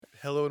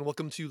Hello and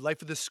welcome to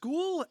Life of the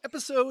School,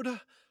 episode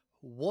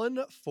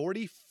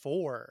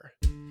 144.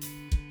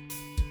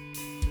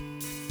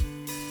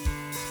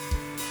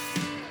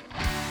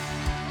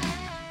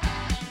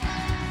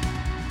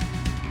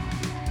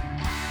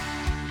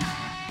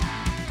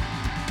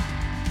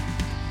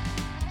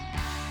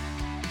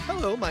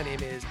 Hello, my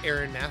name is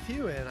Aaron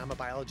Matthew, and I'm a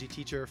biology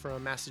teacher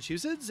from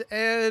Massachusetts.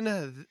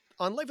 And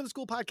on Life of the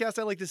School podcast,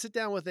 I like to sit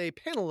down with a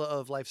panel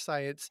of life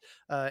science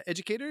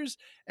educators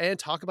and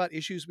talk about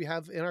issues we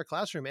have in our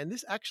classroom. And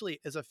this actually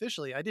is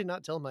officially, I did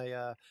not tell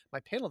my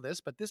panel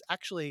this, but this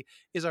actually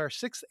is our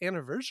 6th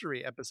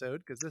anniversary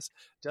episode, because this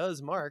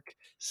does mark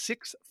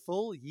 6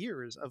 full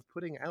years of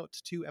putting out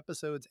 2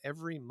 episodes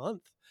every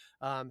month.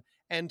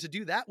 And to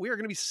do that, we are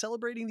going to be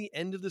celebrating the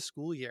end of the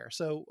school year.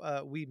 So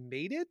we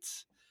made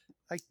it.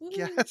 I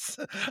guess.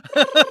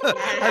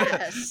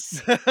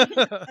 Yes.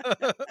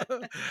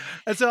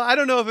 And so I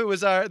don't know if it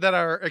was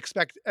our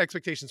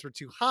expectations were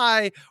too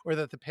high, or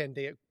that the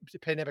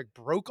pandemic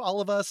broke all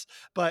of us,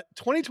 but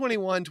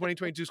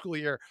 2021-2022 school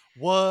year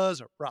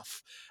was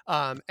rough.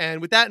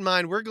 And with that in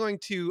mind, we're going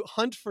to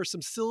hunt for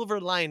some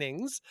silver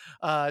linings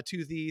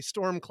to the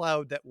storm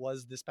cloud that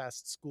was this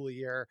past school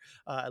year.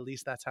 At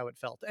least that's how it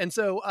felt. And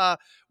so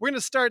we're going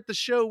to start the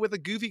show with a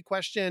goofy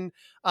question.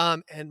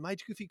 And my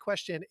goofy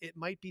question, it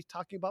might be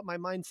talking about my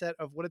mindset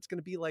of what it's going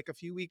to be like a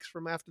few weeks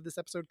from after this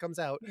episode comes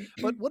out.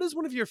 But what is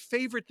one of your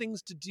favorite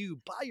things to do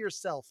by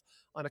yourself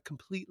on a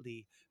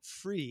completely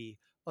free,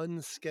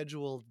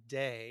 unscheduled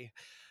day?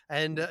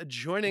 And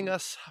joining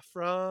us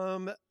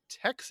from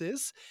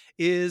Texas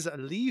is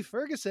Lee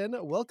Ferguson.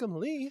 Welcome,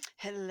 Lee.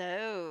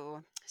 Hello.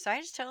 So I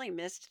just totally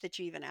missed that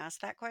you even asked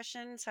that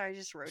question. So I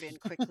just wrote in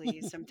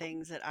quickly some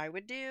things that I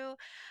would do.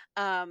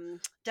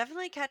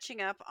 Definitely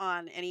catching up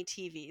on any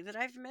TV that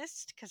I've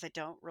missed because I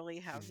don't really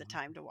have the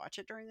time to watch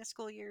it during the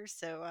school year.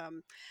 So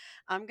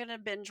I'm going to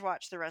binge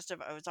watch the rest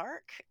of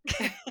Ozark.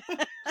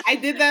 I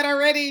did that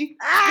already.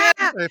 Ah!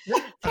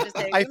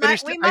 I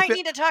finished We might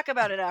need to talk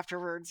about it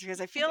afterwards because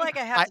I feel like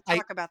I have to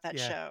talk about that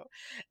show.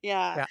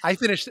 Yeah. I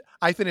finished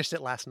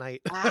it last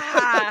night.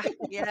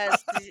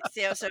 Yes.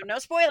 So no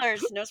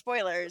spoilers, no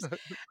spoilers.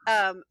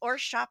 Or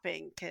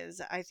shopping,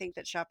 because I think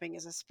that shopping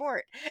is a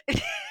sport.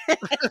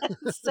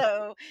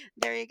 So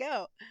there you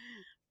go.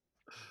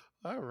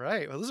 All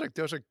right. Well,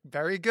 those are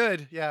very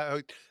good. Yeah,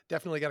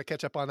 definitely got to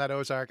catch up on that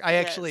Ozark. I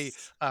actually,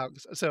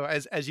 so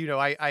as you know,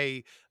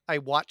 I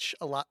watch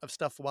a lot of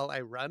stuff while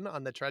I run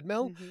on the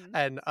treadmill,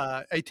 and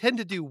I tend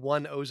to do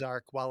one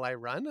Ozark while I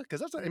run,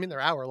 because that's, I mean,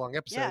 they're hour-long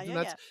episodes, and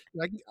that's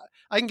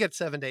I can get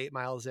 7 to 8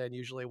 miles in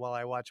usually while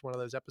I watch one of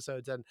those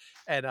episodes. And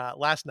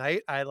last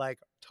night I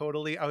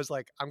was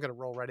like, I'm gonna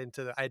roll right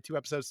into I had 2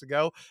 episodes to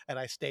go, and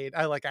I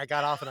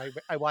got off and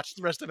I watched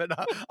the rest of it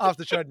off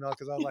the treadmill,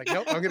 because I was like,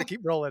 nope, I'm gonna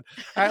keep rolling.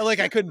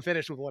 I couldn't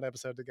finish with 1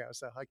 episode to go,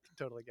 so I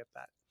totally get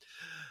that.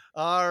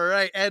 All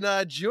right, and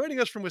joining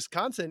us from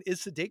Wisconsin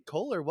is Sedate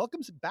Kohler.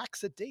 Welcome back,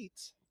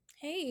 Sedate.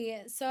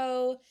 Hey,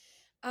 so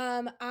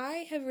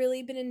I have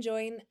really been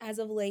enjoying, as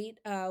of late,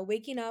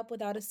 waking up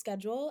without a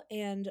schedule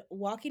and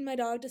walking my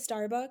dog to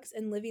Starbucks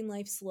and living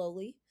life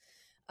slowly.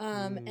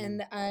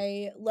 And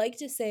I like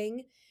to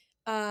sing,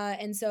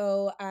 and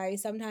so I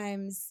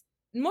sometimes,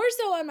 more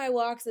so on my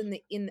walks at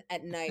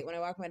night, when I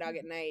walk my dog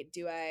at night,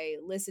 do I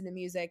listen to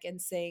music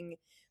and sing,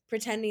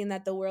 pretending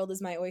that the world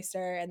is my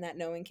oyster and that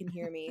no one can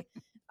hear me.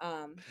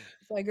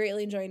 So I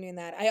greatly enjoy doing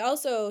that. I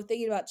also,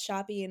 thinking about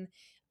shopping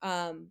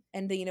and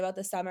thinking about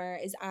the summer,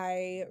 is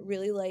I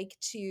really like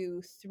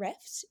to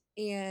thrift,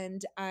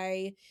 and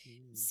I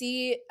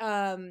see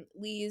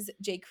Lee's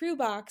J. Crew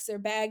box or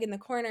bag in the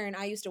corner, and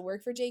I used to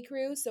work for J.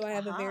 Crew, so I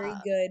have a very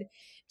good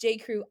J.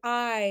 Crew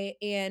eye,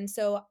 and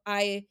so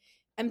I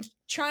am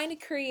trying to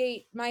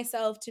create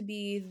myself to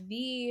be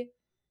the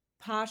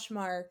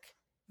Poshmark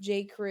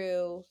J.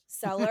 Crew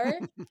seller,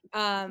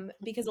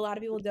 because a lot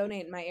of people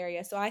donate in my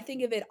area. So I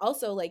think of it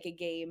also like a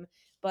game,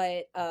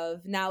 but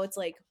of now it's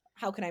like,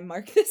 how can I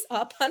mark this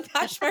up on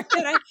Poshmark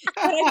that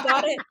I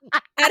got it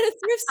at a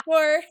thrift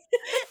store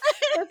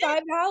for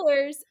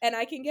 $5, and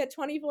I can get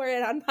 20 for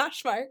it on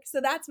Poshmark.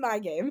 So that's my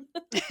game.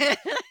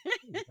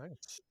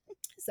 Nice.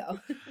 So.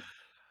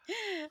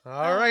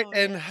 All right,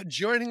 and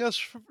joining us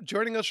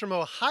from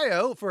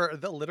Ohio for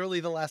literally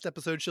the last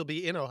episode she'll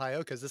be in Ohio,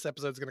 because this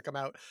episode is going to come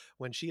out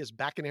when she is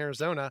back in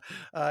Arizona,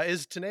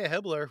 is Tanea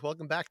Hibbler.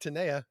 Welcome back,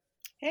 Tanea.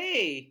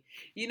 Hey,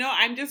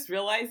 I'm just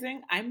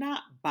realizing I'm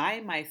not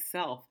by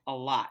myself a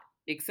lot,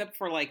 except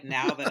for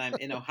now that I'm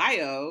in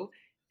Ohio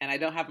and I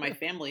don't have my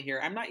family here.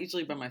 I'm not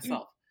usually by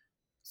myself.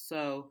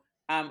 So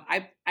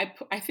I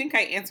think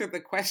I answered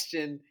the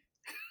question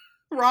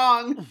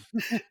wrong.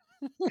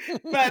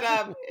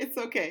 But it's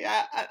okay.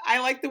 I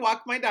like to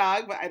walk my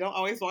dog, but I don't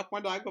always walk my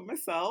dog by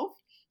myself.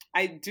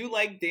 I do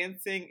like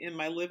dancing in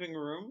my living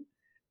room.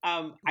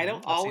 I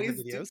don't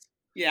always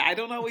I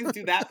don't always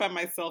do that by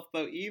myself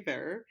though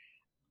either.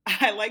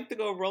 I like to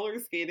go roller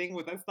skating,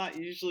 but that's not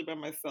usually by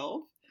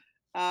myself.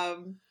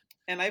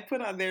 And I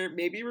put on there,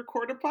 maybe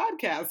record a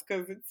podcast,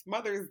 because it's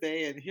Mother's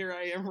Day and here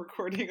I am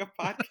recording a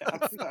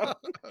podcast. So.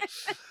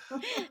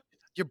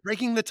 You're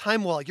breaking the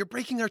time wall. You're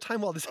breaking our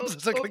time wall. This Oops,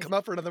 episode's not going to oops, come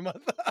out for another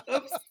month.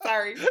 oops.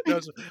 Sorry. no,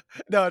 it's,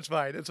 no, it's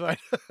fine. It's fine.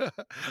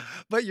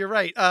 But you're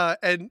right.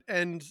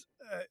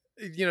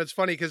 It's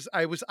funny because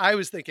I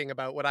was thinking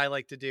about what I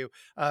like to do.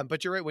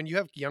 But you're right. When you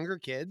have younger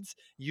kids,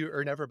 you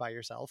are never by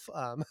yourself.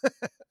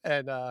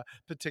 And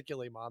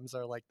particularly moms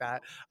are like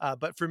that.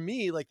 But for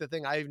me, like the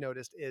thing I've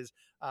noticed is,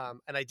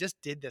 and I just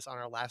did this on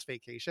our last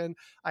vacation.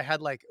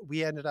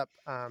 We ended up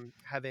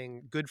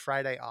having Good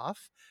Friday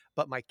off,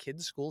 but my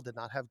kids' school did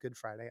not have Good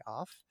Friday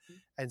off,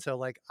 and so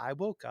like I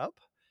woke up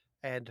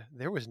and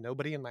there was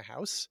nobody in my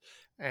house,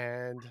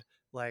 and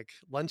like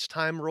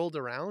lunchtime rolled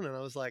around and I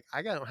was like,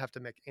 I don't have to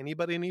make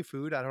anybody any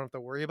food. I don't have to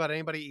worry about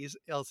anybody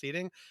else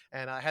eating.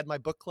 And I had my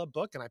book club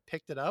book and I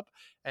picked it up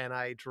and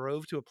I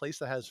drove to a place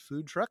that has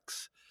food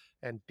trucks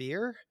and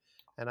beer.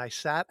 And I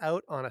sat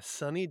out on a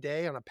sunny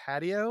day on a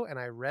patio and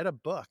I read a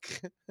book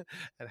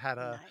and had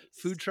a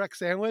food Nice. truck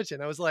sandwich.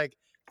 And I was like,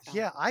 Sounds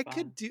yeah, like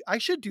fun. I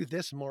should do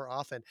this more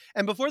often.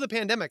 And before the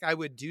pandemic, I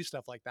would do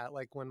stuff like that.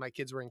 Like when my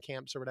kids were in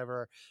camps or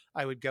whatever,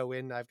 I would go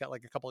in. I've got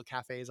like a couple of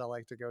cafes I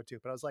like to go to,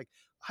 but I was like,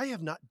 I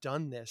have not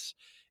done this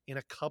in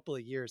a couple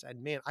of years.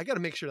 And man, I got to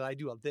make sure that I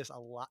do this a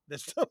lot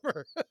this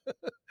summer.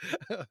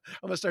 I'm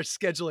gonna start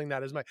scheduling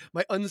that as my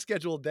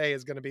unscheduled day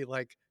is gonna be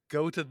like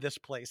go to this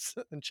place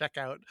and check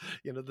out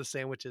the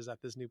sandwiches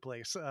at this new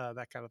place,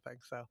 that kind of thing.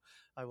 So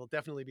I will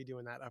definitely be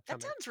doing that That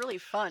upcoming. sounds really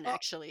fun, Uh,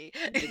 actually.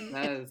 It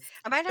does.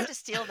 I might have to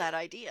steal that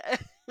idea.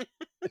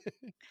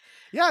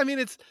 yeah, I mean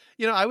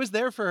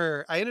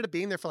I ended up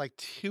being there for like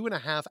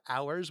 2.5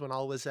 hours when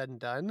all was said and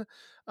done.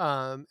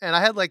 And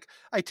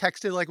I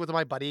texted like with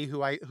my buddy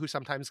who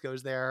sometimes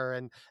goes there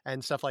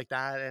and stuff like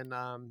that. And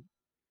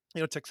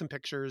took some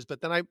pictures,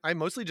 but then I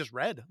mostly just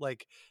read.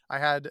 Like I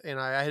had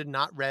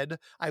not read.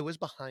 I was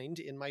behind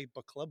in my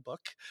book club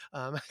book,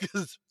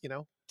 because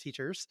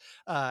teachers,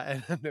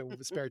 and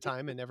spare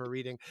time and never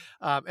reading.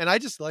 And I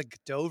just like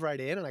dove right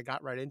in and I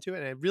got right into it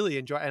and I really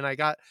enjoyed. And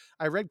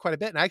I read quite a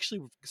bit and I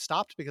actually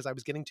stopped because I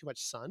was getting too much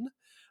sun,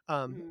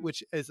 Mm.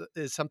 which is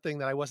something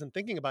that I wasn't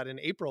thinking about in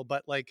April.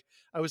 But like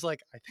I was like,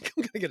 I think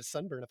I'm gonna get a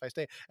sunburn if I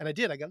stay, and I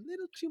did. I got a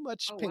little too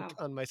much Oh pink wow.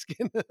 on my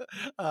skin.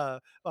 I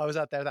was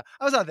out there.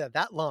 I was out there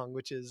that long,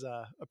 which is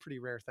a pretty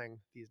rare thing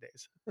these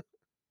days.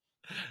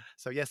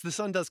 So yes, the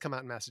sun does come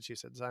out in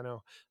Massachusetts. I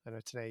know.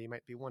 Today you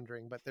might be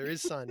wondering, but there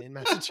is sun in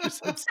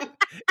Massachusetts,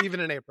 even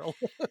in April.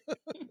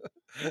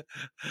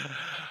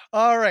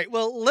 All right.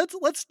 Well,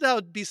 let's now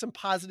be some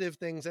positive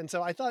things. And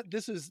so I thought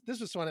this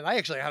was fun, and I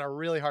actually had a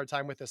really hard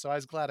time with this. So I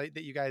was glad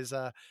that you guys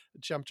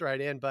jumped right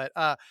in. But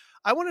I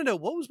want to know,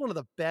 what was one of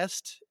the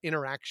best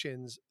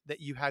interactions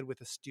that you had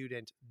with a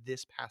student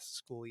this past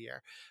school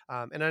year?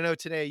 And I know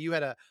today you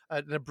had an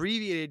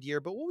abbreviated year,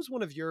 but what was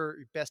one of your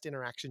best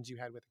interactions you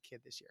had with a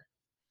kid this year?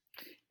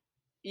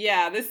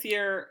 Yeah, this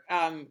year,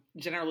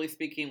 generally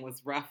speaking,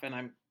 was rough,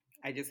 and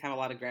I just have a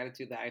lot of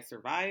gratitude that I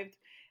survived.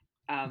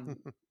 Um,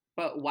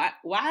 but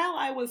while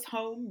I was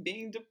home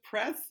being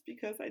depressed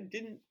because I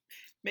didn't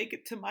make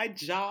it to my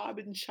job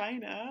in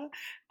China,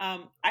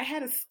 I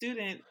had a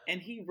student, and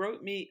he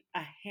wrote me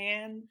a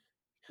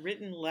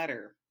handwritten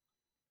letter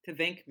to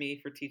thank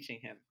me for teaching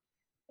him.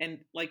 And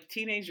like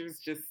teenagers,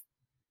 just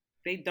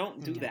they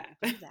don't do Mm. that.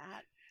 Do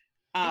that.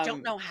 They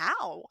don't know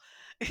how.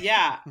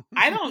 Yeah,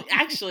 I don't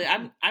actually.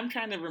 I'm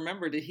trying to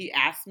remember. Did he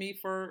ask me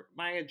for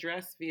my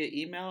address via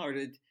email, or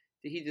did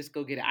he just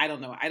go get it? I don't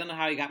know. I don't know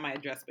how he got my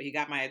address, but he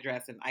got my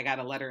address, and I got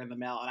a letter in the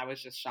mail, and I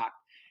was just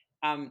shocked.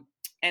 Um,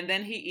 and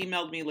then he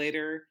emailed me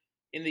later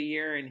in the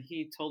year, and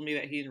he told me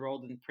that he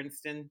enrolled in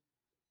Princeton,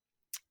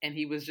 and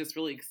he was just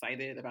really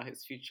excited about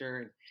his future.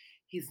 And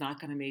he's not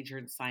going to major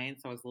in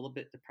science. I was a little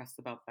bit depressed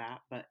about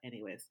that, but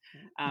anyways.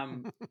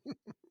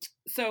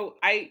 So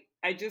I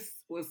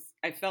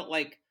felt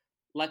like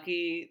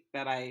lucky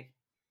that I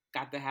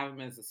got to have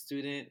him as a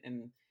student,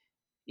 and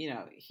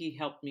he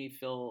helped me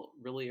feel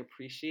really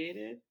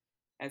appreciated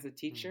as a Mm.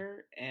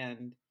 teacher.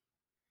 And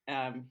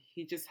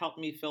he just helped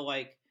me feel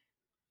like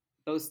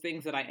those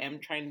things that I am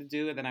trying to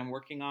do and that I'm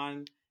working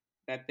on,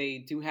 that they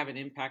do have an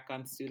impact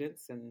on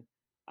students. And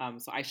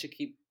so I should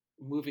keep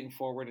moving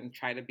forward and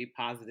try to be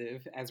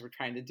positive as we're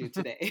trying to do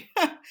today.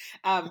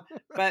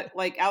 But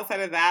like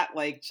outside of that,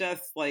 like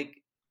just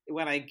like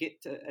when I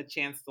get to a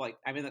chance to, like,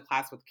 I'm in the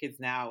class with kids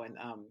now, and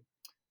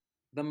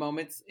the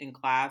moments in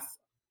class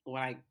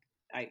when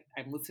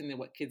I'm listening to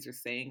what kids are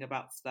saying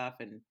about stuff,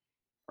 and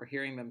or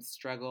hearing them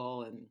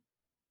struggle. And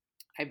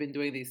I've been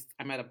doing these.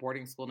 I'm at a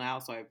boarding school now,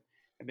 so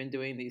I've been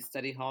doing these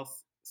study hall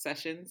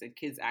sessions, and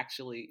kids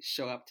actually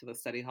show up to the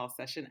study hall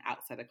session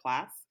outside of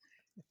class.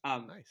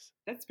 Nice.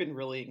 That's been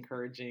really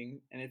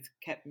encouraging, and it's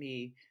kept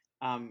me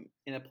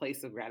in a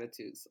place of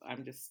gratitude. So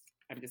I'm just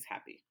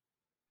happy.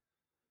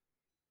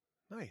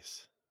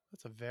 Nice.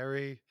 That's a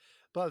very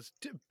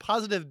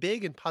positive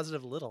big and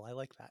positive little. I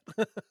like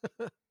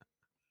that.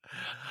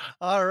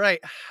 All right.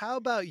 How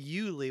about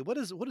you, Lee? What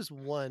is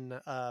one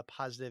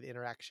positive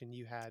interaction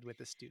you had with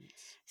the students?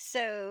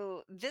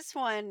 So this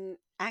one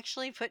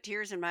actually put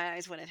tears in my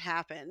eyes when it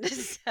happened.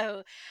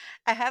 So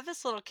I have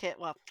this little kid,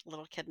 well,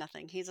 little kid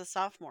nothing. He's a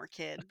sophomore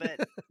kid,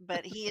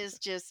 but he is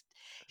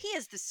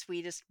the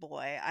sweetest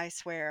boy, I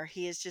swear.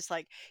 He is just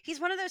like he's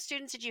one of those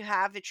students that you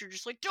have that you're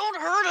just like, "Don't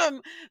hurt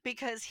him,"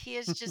 because he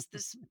is just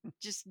this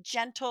just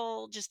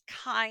gentle, just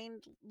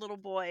kind little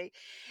boy,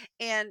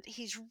 and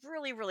he's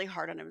really really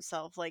hard on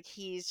himself. Like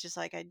he's just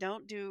like, I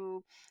don't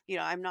do,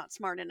 I'm not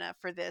smart enough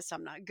for this,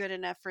 I'm not good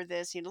enough for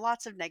this,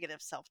 lots of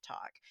negative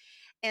self-talk.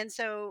 And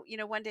so,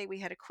 one day we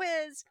had a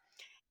quiz,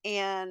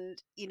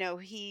 and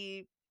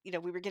he,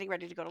 we were getting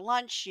ready to go to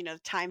lunch. The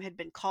time had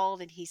been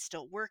called and he's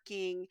still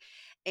working.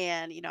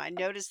 And I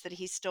noticed that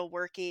he's still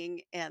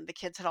working, and the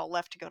kids had all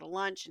left to go to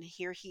lunch, and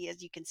here he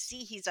is. You can see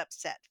he's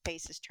upset,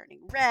 face is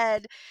turning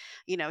red.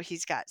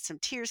 He's got some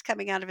tears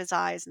coming out of his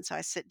eyes. And so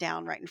I sit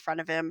down right in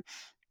front of him,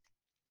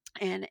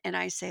 and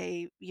I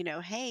say,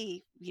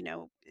 "Hey,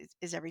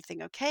 is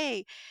everything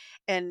okay?"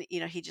 And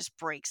he just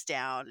breaks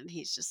down, and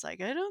he's just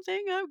like, "I don't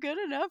think I'm good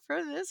enough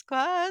for this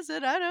class,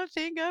 and I don't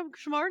think I'm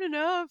smart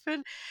enough,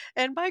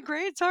 and my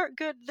grades aren't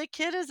good." The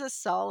kid is a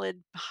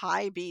solid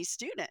high B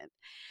student.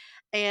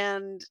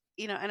 And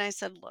and I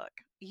said, "Look,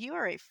 you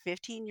are a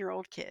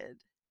 15-year-old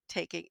kid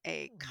taking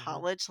a Mhm.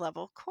 college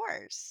level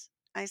course."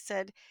 I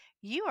said,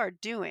 "You are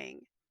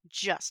doing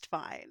just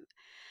fine.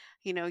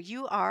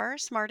 You are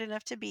smart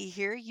enough to be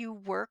here. You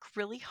work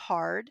really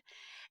hard.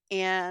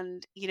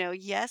 And,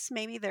 yes,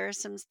 maybe there are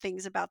some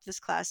things about this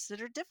class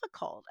that are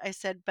difficult." I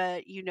said,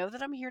 "But you know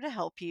that I'm here to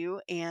help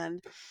you.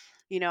 And,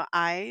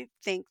 I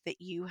think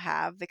that you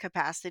have the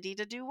capacity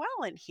to do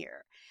well in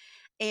here."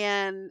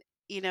 And,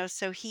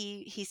 so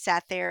he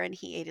sat there and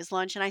he ate his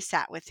lunch, and I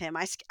sat with him.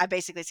 I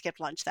basically skipped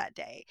lunch that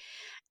day,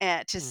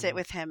 to sit Mhm.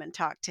 with him and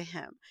talk to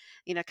him,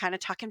 kind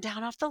of talk him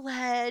down off the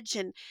ledge,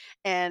 and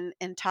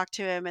talk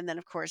to him. And then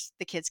of course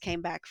the kids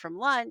came back from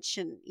lunch,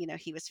 and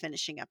he was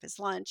finishing up his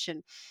lunch.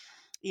 And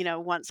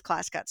once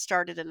class got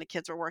started and the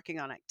kids were working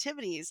on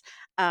activities,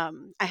 I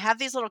have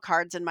these little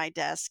cards in my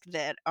desk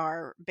that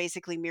are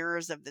basically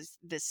mirrors of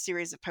this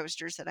series of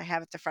posters that I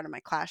have at the front of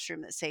my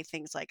classroom that say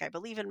things like, "I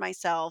believe in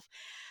myself,"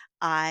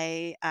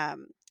 I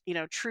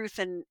 "Truth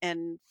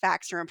and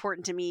facts are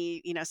important to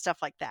me,"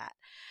 stuff like that.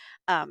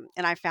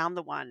 And I found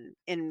the one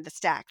in the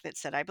stack that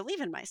said, "I believe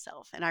in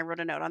myself." And I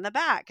wrote a note on the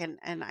back, and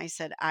I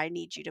said, "I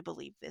need you to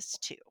believe this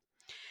too.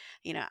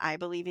 I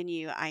believe in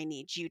you. I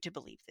need you to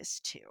believe this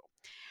too."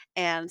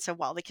 And so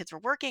while the kids were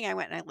working, I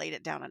went and I laid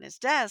it down on his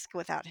desk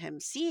without him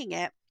seeing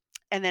it.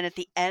 And then at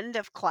the end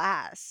of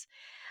class,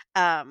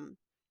 um,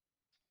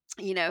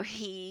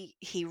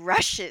 he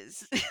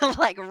rushes,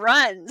 like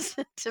runs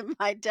to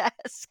my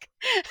desk.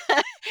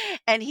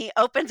 And he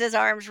opens his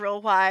arms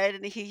real wide,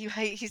 and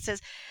he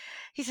says,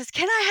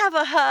 "Can I have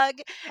a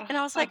hug?" And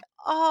I was like,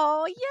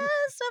 "Oh,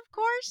 yes, of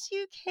course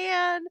you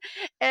can."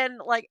 And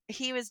like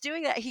he was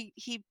doing that,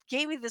 he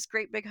gave me this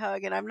great big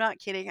hug, and I'm not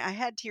kidding. I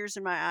had tears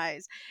in my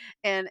eyes.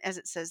 And as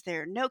it says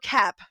there, no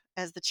cap,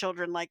 as the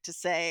children like to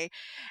say.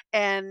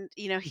 And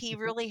he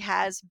really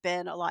has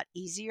been a lot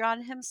easier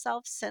on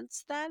himself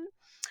since then.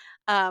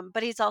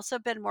 But he's also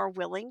been more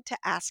willing to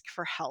ask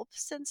for help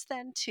since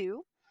then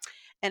too.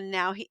 And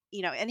now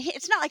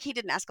it's not like he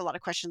didn't ask a lot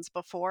of questions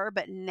before,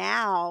 but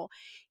now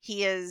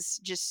he is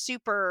just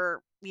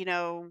super,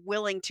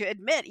 willing to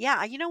admit,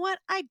 "Yeah, you know what?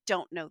 I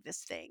don't know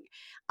this thing.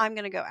 I'm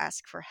going to go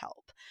ask for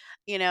help."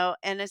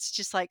 And it's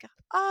just like,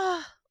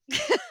 oh,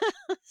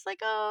 it's like,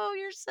 "Oh,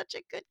 you're such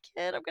a good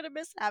kid. I'm going to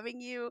miss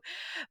having you."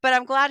 But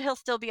I'm glad he'll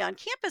still be on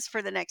campus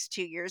for the next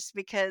 2 years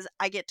because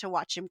I get to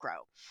watch him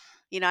grow.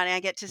 And I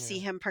get to see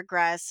Yeah. him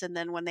progress. And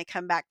then when they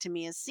come back to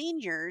me as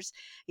seniors,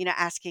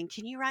 asking,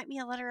 "Can you write me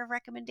a letter of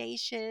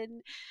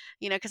recommendation?"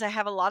 Because I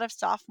have a lot of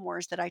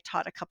sophomores that I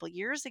taught a couple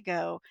years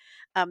ago,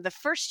 the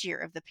first year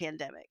of the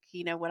pandemic,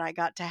 when I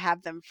got to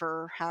have them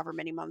for however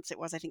many months it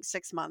was, I think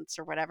 6 months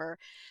or whatever,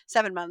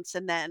 7 months.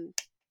 And then,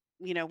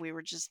 we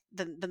were just,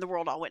 then the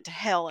world all went to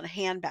hell in a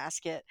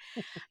handbasket.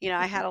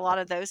 I had a lot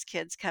of those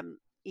kids come,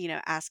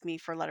 ask me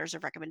for letters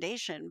of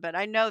recommendation, but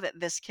I know that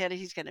this kid,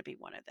 he's going to be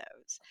one of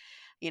those,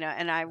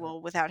 and I Right.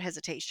 will without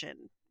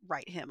hesitation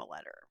write him a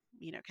letter,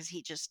 because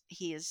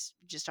he is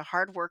just a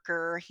hard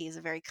worker. He is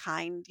a very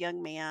kind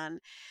young man.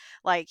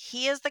 Like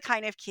he is the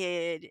kind of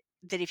kid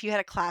that if you had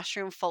a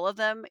classroom full of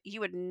them, you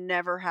would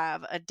never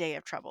have a day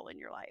of trouble in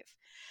your life,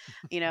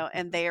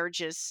 and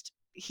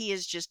he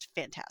is just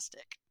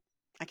fantastic.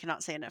 I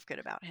cannot say enough good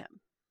about him.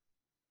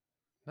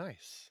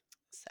 Nice.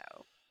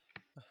 So,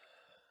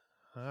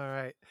 All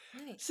right.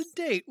 So, Nice.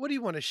 date, what do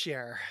you want to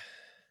share?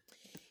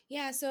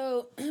 Yeah,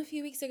 so a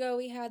few weeks ago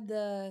we had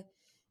the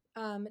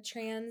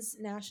trans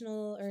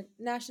national or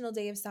National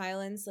Day of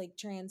Silence, like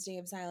Trans Day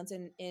of Silence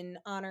in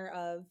honor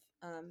of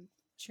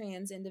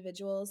trans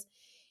individuals.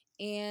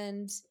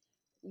 And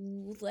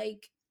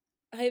like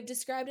I have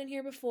described in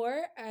here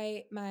before,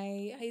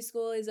 my high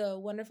school is a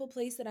wonderful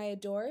place that I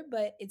adore,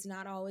 but it's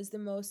not always the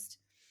most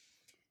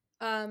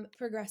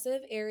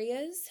progressive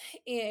areas.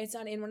 It's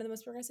not in one of the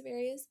most progressive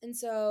areas. And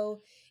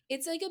so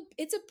it's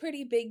a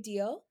pretty big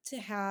deal to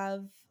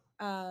have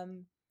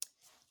um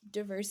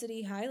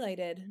diversity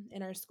highlighted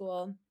in our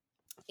school.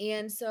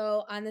 And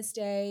so on this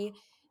day,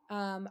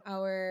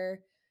 our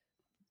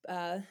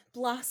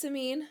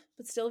blossoming,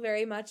 but still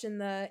very much in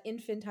the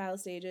infantile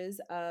stages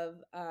of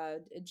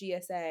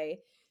GSA,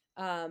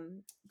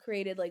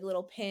 created like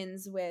little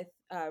pins with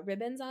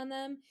ribbons on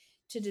them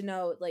to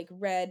denote, like,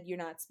 red, you're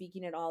not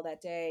speaking at all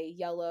that day;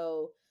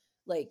 yellow,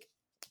 like,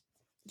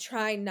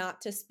 try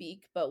not to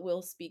speak, but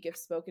will speak if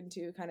spoken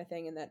to, kind of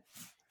thing; and that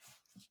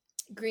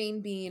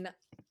green being,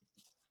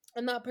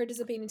 I'm not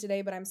participating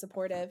today, but I'm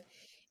supportive.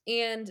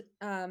 And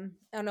I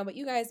don't know about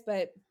you guys,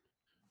 but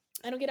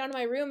I don't get out of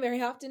my room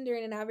very often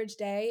during an average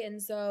day.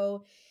 And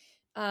so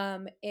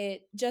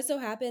it just so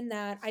happened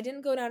that I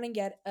didn't go down and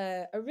get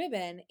a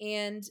ribbon.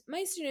 And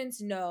my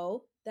students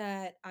know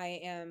that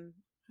I am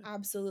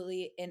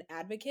absolutely an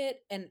advocate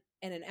and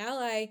an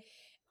ally.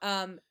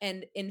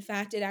 And in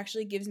fact, it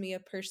actually gives me a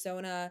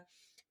persona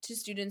to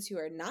students who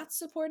are not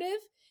supportive,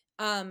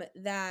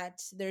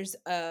 that there's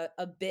a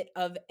bit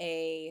of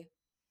a,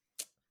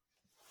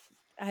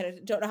 I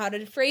don't know how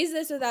to phrase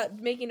this without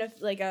making a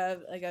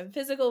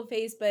physical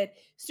face, but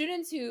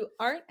students who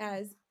aren't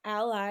as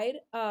allied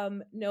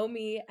know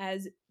me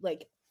as,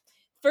 like,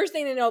 first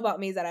thing they know about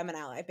me is that I'm an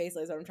ally,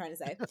 basically, is what I'm trying to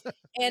say.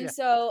 And Yeah.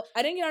 so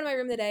I didn't get out of my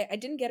room today. I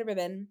didn't get a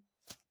ribbon.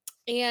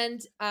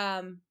 And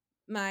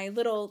my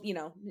little,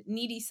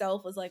 needy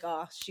self was like,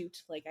 oh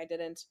shoot, like, I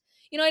didn't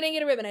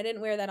get a ribbon. I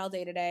didn't wear that all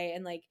day today.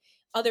 And like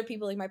other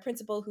people, like my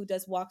principal who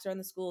does walks around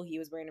the school, he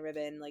was wearing a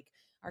ribbon. Like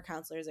our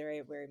counselors are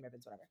wearing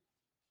ribbons, whatever.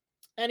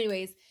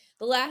 Anyways,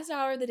 the last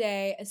hour of the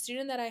day, a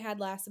student that I had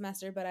last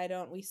semester, but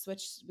we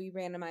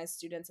randomized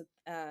students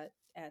at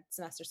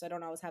semester, so I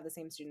don't always have the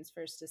same students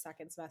first to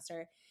second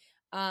semester.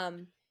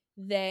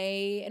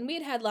 We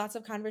had lots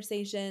of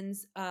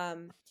conversations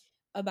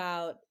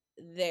about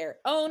their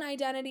own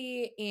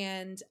identity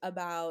and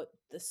about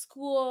the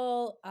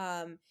school,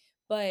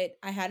 but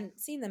I hadn't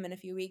seen them in a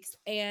few weeks,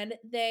 and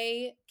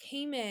they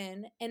came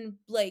in and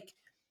like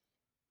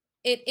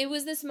it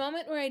was this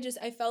moment where I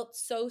felt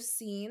so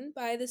seen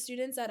by the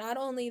students, that not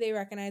only they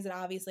recognized that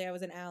obviously I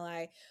was an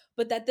ally,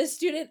 but that this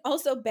student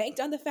also banked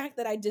on the fact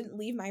that I didn't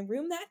leave my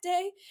room that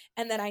day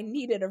and that I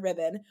needed a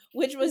ribbon,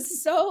 which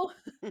was so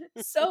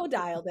so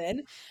dialed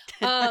in.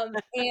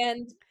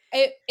 And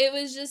it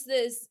was just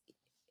this,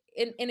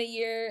 in a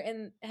year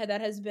and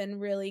that has been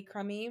really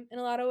crummy in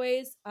a lot of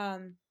ways.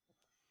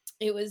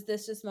 It was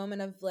this just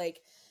moment of like,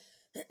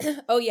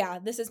 oh yeah,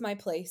 this is my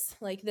place.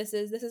 Like this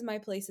is my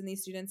place in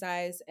these students'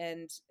 eyes,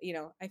 and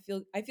I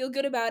feel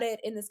good about it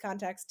in this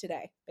context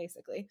today,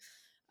 basically.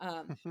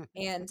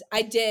 And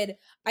I did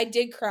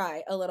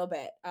cry a little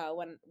bit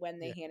when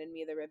they Yeah. handed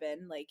me the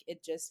ribbon. Like it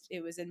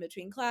was in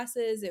between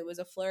classes, it was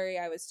a flurry,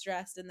 I was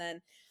stressed, and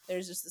then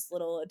there's just this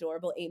little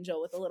adorable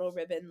angel with a little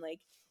ribbon, like,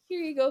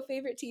 here you go,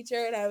 favorite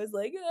teacher, and I was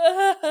like,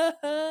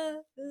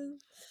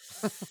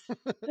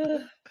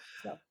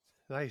 so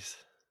Nice.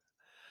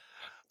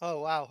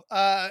 Oh wow.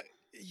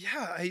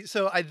 Yeah. As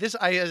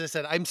I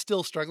said, I'm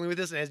still struggling with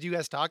this, and as you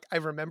guys talk, I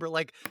remember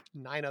like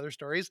 9 other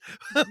stories,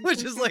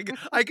 which is like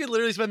I could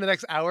literally spend the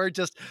next hour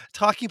just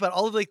talking about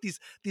all of like these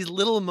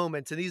little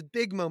moments and these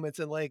big moments,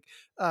 and like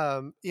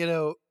yeah,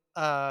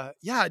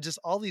 just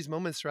all these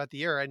moments throughout the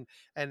year.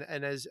 And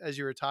as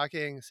you were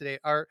talking today,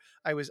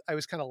 I was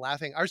kind of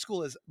laughing.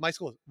 My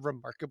school is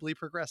remarkably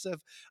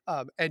progressive,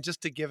 and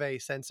just to give a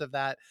sense of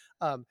that,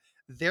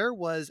 there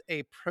was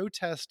a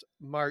protest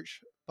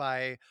march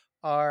by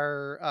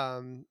our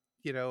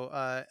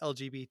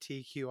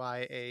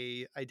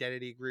LGBTQIA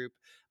identity group,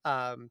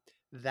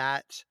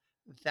 that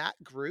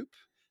group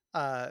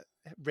uh,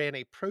 ran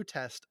a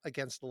protest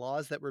against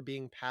laws that were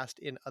being passed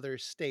in other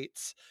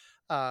states,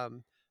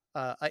 um,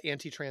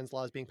 anti-trans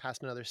laws being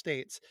passed in other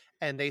states,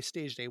 and they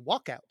staged a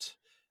walkout,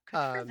 Good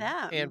for and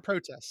them.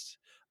 protest,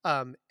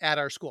 at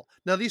our school.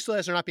 Now these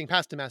laws are not being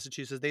passed in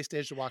Massachusetts. They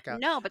staged a walkout,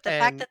 No, but the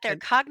fact and that they're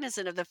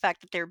cognizant of the fact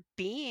that they're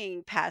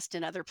being passed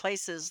in other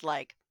places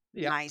like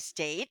yeah, my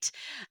state,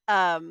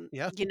 yeah.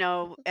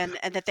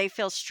 and that they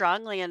feel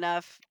strongly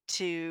enough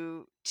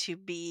to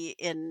be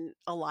in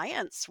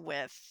alliance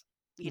with,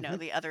 Hmm.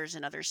 the others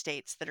in other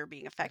states that are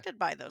being Yeah. affected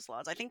by those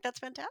laws. I think that's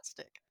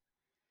fantastic.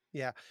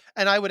 Yeah.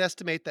 And I would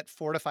estimate that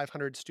 4 to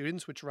 500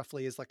 students, which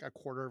roughly is like a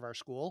quarter of our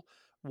school,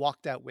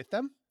 walked out with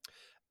them.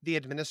 The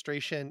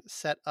administration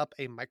set up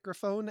a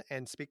microphone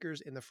and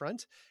speakers in the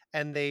front,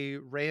 and they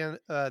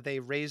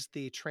raised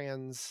the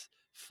trans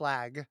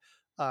flag,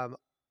 um,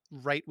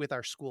 right with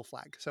our school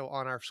flag. So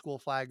on our school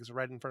flags,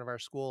 right in front of our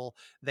school,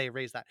 they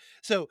raised that.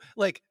 So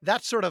like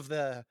that's sort of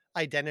the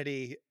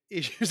identity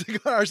issues.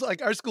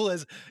 Like our school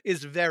is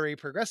very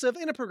progressive,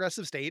 in a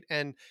progressive state,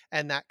 and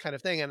that kind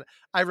of thing. And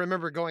I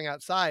remember going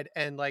outside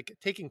and like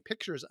taking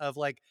pictures of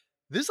like,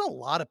 there's a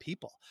lot of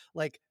people.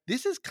 Like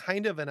this is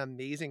kind of an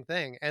amazing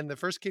thing. And the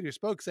first kid who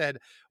spoke said,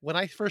 when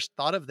I first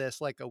thought of this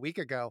like a week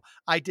ago,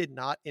 I did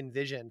not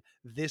envision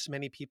this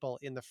many people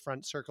in the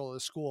front circle of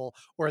the school,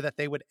 or that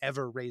they would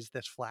ever raise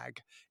this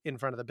flag in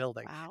front of the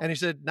building. Wow. And he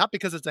said, not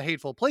because it's a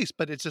hateful place,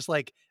 but it's just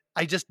like,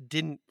 I just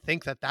didn't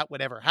think that that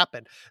would ever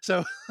happen.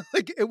 So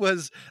like, it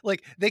was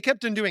like, they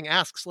kept on doing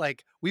asks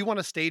like, we want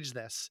to stage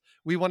this,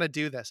 we want to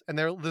do this. And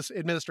this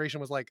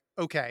administration was like,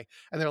 okay.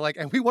 And they're like,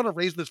 and we want to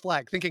raise this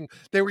flag, thinking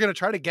they were going to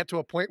try to get to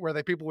a point where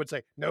people would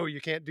say, no, you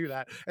can't do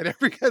that. And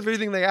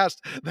everything they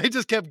asked, they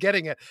just kept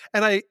getting it.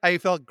 And I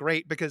felt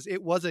great, because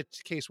it was a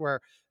case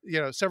where,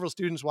 several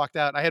students walked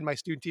out. I had my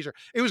student teacher.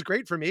 It was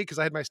great for me because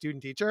I had my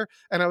student teacher.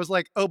 And I was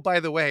like, oh, by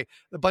the way,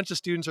 a bunch of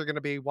students are going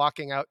to be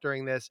walking out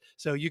during this.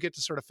 So you get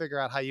to sort of figure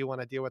out how you want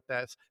to deal with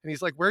this. And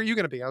he's like, where are you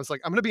going to be? I was like,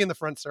 I'm going to be in the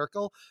front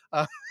circle.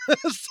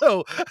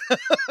 So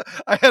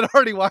I had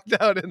already walked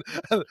out. And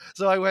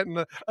so I went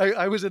and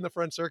I was in the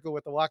front circle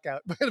with the walkout.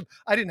 But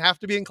I didn't have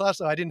to be in class,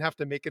 so I didn't have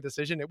to make a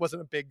decision. It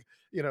wasn't a big,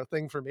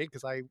 thing for me,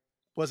 because I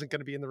wasn't going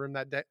to be in the room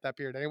that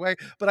period anyway.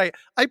 But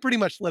I pretty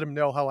much let him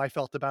know how I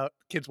felt about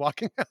kids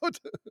walking out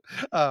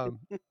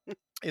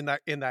in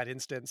that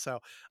instance. So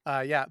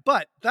yeah,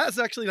 but that's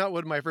actually not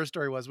what my first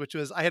story was, which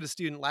was I had a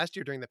student last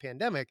year during the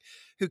pandemic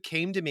who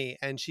came to me,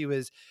 and she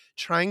was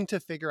trying to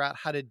figure out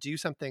how to do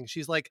something.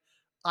 She's like,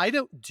 I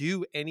don't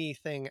do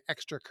anything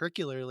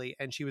extracurricularly.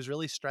 And she was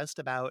really stressed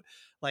about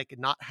like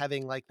not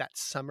having like that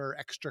summer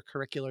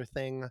extracurricular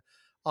thing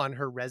on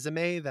her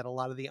resume that a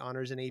lot of the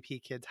honors and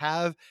AP kids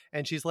have.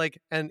 And she's like,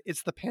 and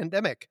it's the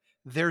pandemic.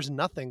 There's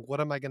nothing.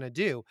 What am I going to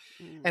do?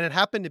 And it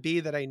happened to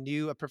be that I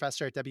knew a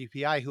professor at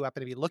WPI who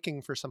happened to be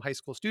looking for some high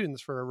school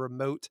students for a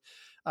remote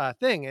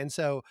thing. And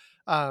so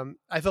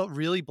I felt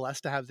really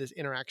blessed to have this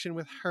interaction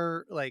with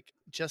her like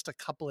just a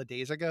couple of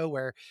days ago,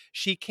 where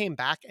she came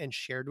back and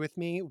shared with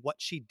me what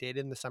she did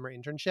in the summer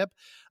internship.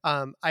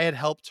 I had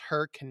helped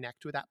her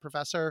connect with that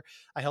professor.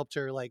 I helped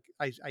her, like,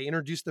 I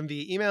introduced them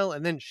via email,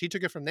 and then she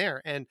took it from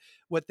there. And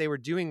what they were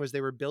doing was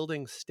they were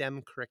building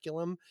STEM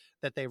curriculum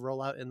that they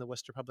roll out in the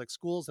Worcester Public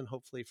Schools and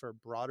hopefully for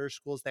broader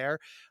schools there.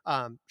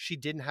 She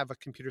didn't have a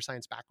computer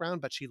science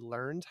background, but she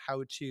learned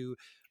how to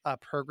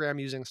program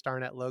using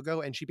StarNet Logo.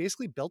 And she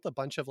basically built a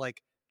bunch of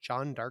like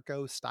John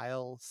Darko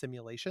style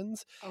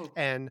simulations.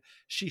 And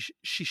she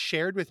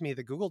shared with me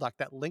the Google Doc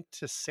that linked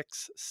to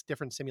 6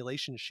 different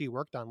simulations she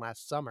worked on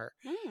last summer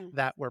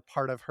that were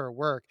part of her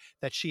work,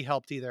 that she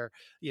helped either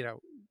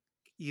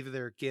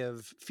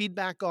give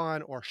feedback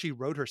on, or she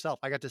wrote herself.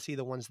 I got to see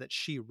the ones that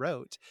she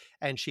wrote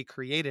and she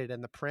created,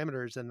 and the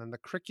parameters, and then the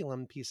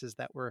curriculum pieces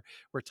that were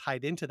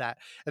tied into that.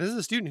 And this is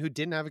a student who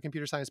didn't have a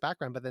computer science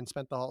background, but then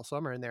spent the whole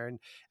summer in there.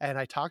 And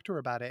I talked to her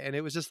about it, and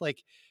it was just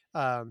like,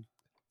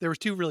 there was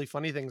 2 really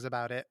funny things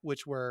about it,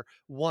 which were,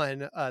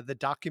 one, the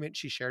document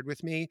she shared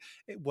with me,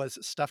 it was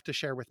stuff to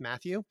share with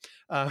Matthew,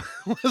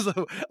 was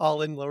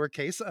all in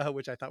lowercase,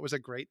 which I thought was a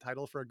great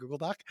title for a Google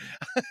Doc.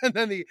 And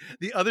then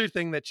the other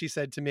thing that she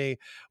said to me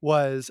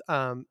was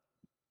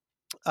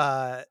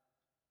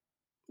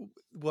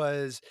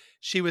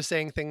she was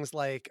saying things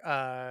like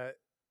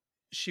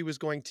she was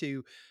going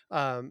to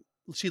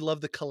she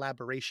loved the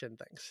collaboration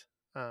things.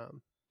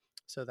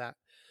 So that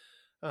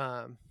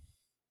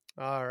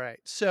all right.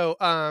 So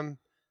I'm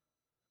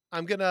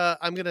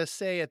gonna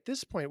say at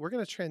this point we're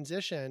gonna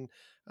transition.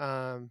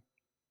 And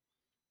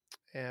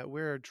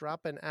we're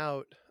dropping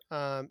out.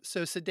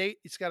 So Sedate,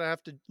 it's gotta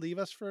have to leave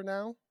us for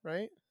now,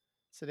 right?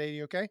 Sedate,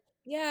 you okay?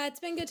 Yeah, it's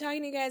been good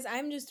talking to you guys.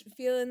 I'm just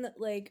feeling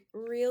like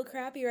real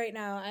crappy right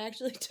now. I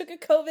actually took a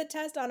COVID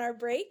test on our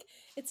break.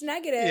 It's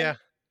negative. Yeah.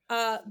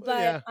 But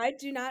Yeah. I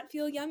do not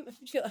feel yummy.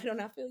 I do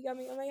not feel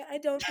yummy. Oh my god, I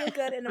don't feel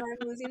good, and I'm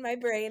losing my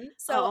brain.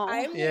 So Oh.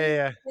 I'm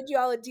Yeah. bid you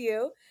all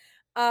adieu.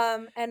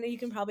 And you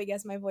can probably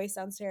guess my voice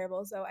sounds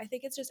terrible, so I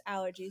think it's just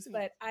allergies.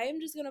 But I am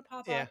just gonna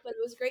pop Yeah. off. But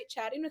it was great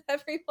chatting with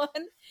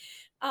everyone.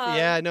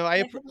 Yeah. No, I I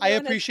hope everyone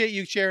has- appreciate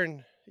you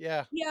sharing.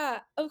 Yeah.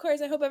 Yeah, of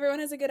course. I hope everyone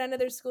has a good end of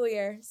their school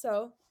year.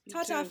 So You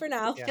ta-ta too. for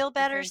now. Yeah. Feel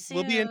better Okay. soon.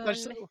 We'll be in touch.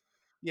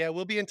 Yeah,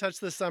 we'll be in touch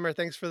this summer.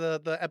 Thanks for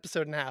the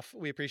episode and a half.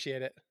 We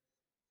appreciate it.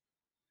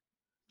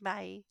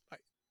 Bye.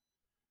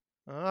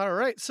 All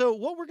right. So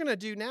what we're going to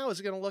do now is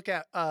going to look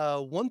at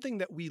one thing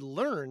that we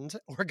learned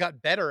or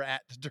got better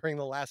at during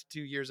the last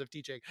 2 years of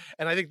teaching.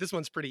 And I think this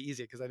one's pretty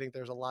easy because I think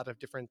there's a lot of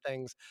different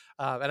things.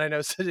 And I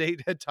know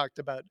Sedate had talked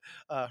about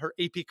her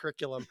AP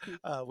curriculum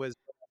was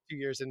 2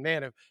 years, and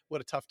man,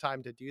 what a tough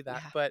time to do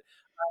that. Yeah. But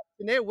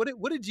Sinead,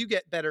 what did you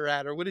get better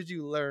at, or what did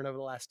you learn over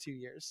the last 2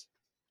 years?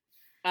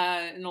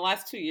 In the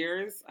last 2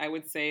 years, I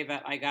would say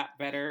that I got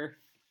better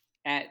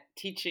at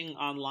teaching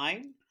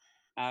online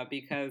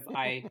because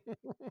I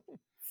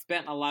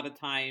spent a lot of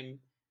time,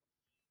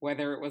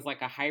 whether it was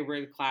like a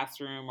hybrid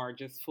classroom or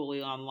just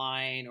fully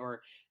online,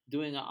 or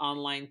doing an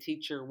online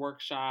teacher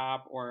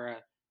workshop, or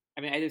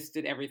I just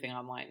did everything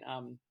online.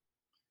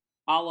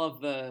 All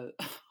of the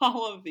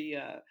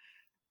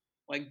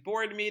like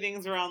board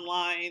meetings are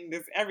online.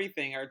 There's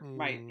everything.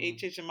 My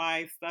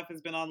HHMI stuff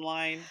has been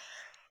online.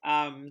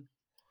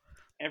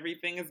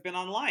 Everything has been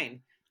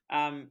online.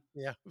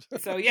 Yeah.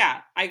 So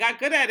yeah, I got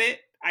good at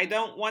it. I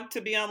don't want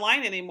to be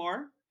online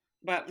anymore,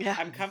 but Yeah.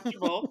 I'm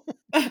comfortable.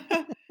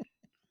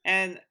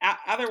 And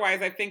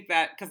otherwise, I think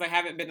that because I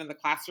haven't been in the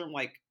classroom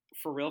like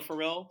for real,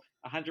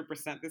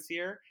 100% this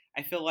year,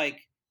 I feel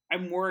like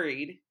I'm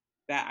worried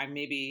that I'm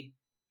maybe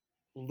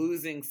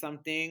losing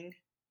something.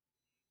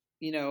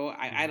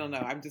 I don't know.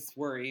 I'm just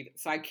worried.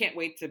 So I can't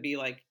wait to be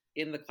like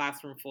in the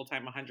classroom full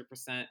time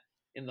 100%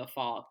 in the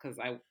fall because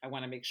I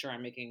want to make sure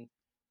I'm making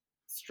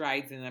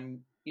strides and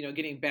I'm,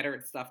 getting better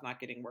at stuff, not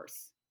getting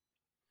worse.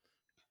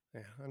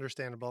 Yeah,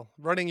 understandable.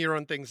 Running your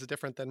own things is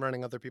different than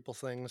running other people's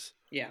things.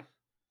 Yeah.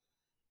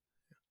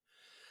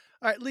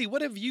 All right, Lee,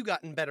 what have you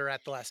gotten better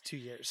at the last 2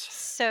 years?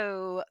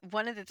 So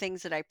one of the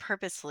things that I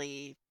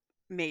purposely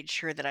made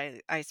sure that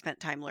I spent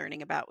time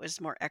learning about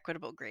was more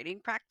equitable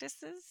grading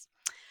practices.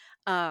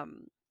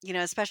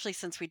 Especially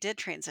since we did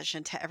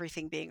transition to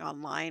everything being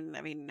online.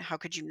 I mean, how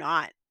could you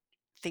not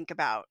think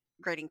about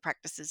grading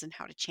practices and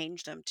how to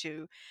change them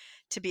to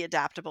be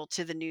adaptable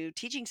to the new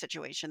teaching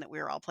situation that we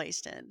were all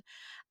placed in.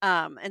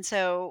 And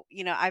so,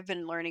 I've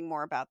been learning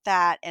more about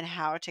that and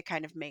how to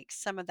kind of make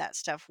some of that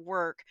stuff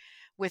work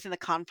within the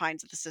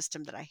confines of the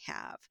system that I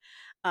have.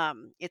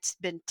 It's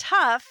been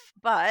tough,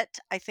 but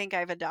I think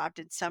I've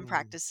adopted some Mm.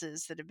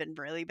 practices that have been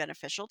really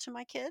beneficial to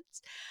my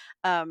kids.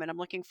 And I'm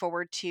looking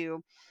forward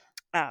to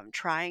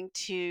trying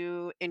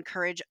to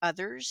encourage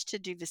others to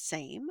do the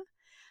same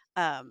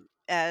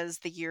as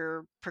the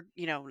year,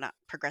 not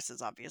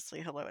progresses, obviously.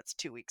 Hello, it's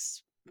 2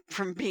 weeks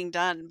from being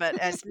done. But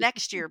as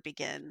next year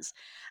begins,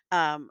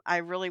 I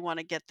really want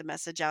to get the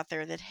message out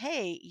there that,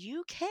 hey,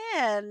 you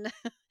can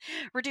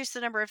reduce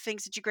the number of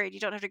things that you grade. You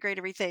don't have to grade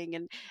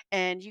everything.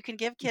 And you can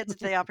give kids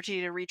the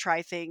opportunity to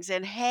retry things.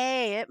 And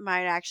hey, it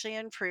might actually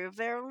improve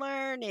their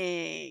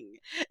learning.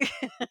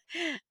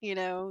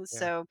 Yeah.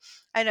 So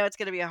I know it's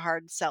going to be a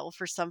hard sell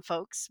for some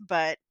folks,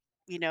 but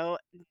you know,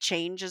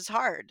 change is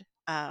hard.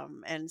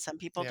 And some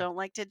people Yeah. don't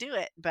like to do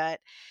it, but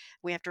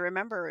we have to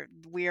remember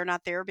we are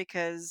not there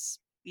because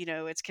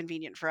it's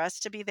convenient for us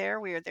to be there.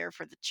 We are there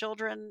for the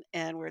children,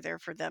 and we're there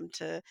for them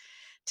to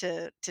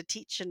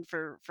teach, and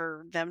for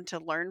them to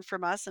learn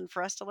from us, and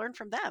for us to learn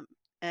from them.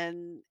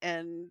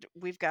 And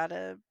we've got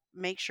to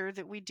make sure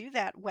that we do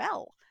that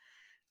well.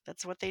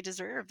 That's what they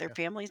deserve. Their Yeah.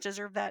 families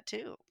deserve that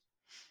too.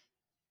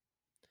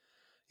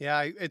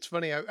 Yeah, it's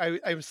funny.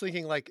 I was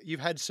thinking like you've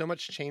had so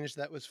much change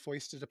that was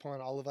foisted upon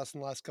all of us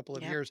in the last couple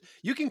of Yeah. years.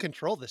 You can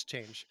control this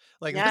change.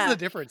 Like this is Yeah, the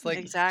difference. Like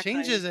change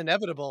exactly. is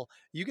inevitable.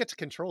 You get to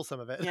control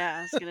some of it. Yeah,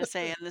 I was gonna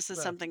say, and this is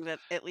So, something that,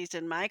 at least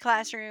in my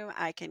classroom,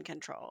 I can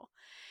control.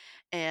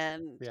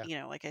 And,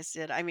 yeah. like I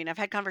said, I mean, I've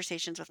had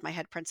conversations with my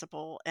head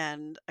principal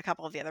and a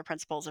couple of the other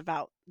principals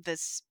about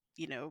this,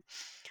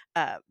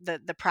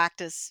 the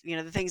practice,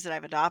 the things that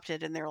I've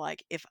adopted, and they're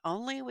like, if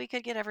only we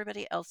could get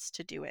everybody else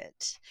to do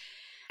it.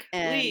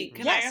 And Lee,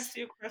 can I yes, ask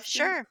you a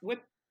question? sure.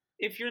 What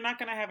if you're not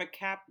going to have a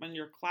cap on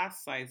your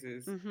class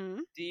sizes? Hmm.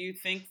 Do you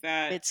think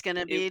that It's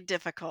gonna it? be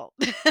difficult.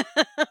 Okay,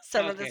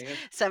 Some of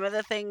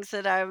the things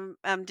that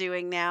I'm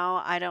doing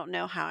now, I don't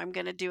know how I'm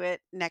gonna do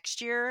it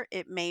next year.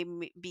 It may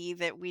be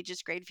that we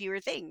just grade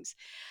fewer things,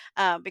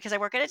 because I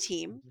work at a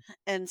team, Mhm.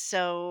 and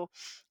so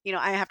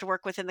I have to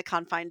work within the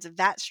confines of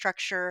that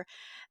structure.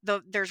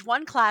 Though there's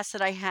one class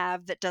that I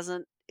have that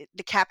doesn't.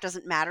 The cap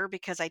doesn't matter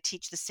because I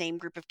teach the same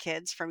group of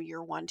kids from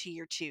year one to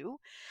year two.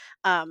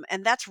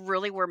 And that's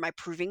really where my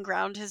proving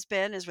ground has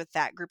been, is with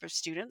that group of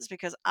students,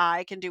 because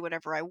I can do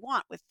whatever I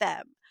want with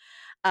them.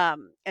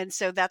 And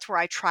so that's where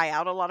I try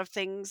out a lot of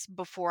things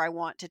before I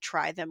want to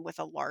try them with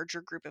a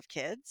larger group of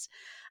kids.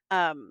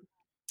 Um,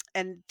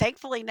 and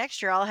thankfully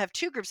next year I'll have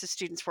two groups of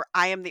students where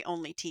I am the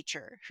only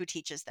teacher who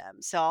teaches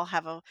them. So I'll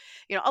have a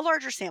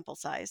larger sample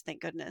size, thank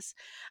goodness.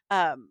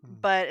 Mm.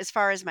 But as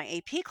far as my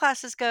AP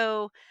classes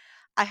go,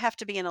 I have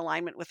to be in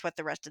alignment with what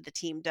the rest of the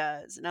team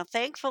does. Now,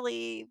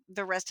 thankfully,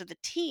 the rest of the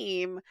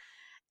team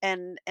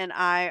and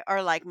I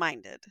are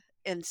like-minded.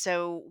 And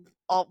so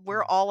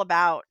we're Mm. all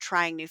about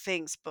trying new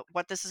things, but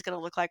what this is going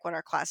to look like when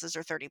our classes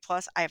are 30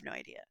 plus, I have no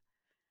idea.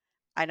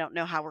 I don't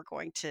know how we're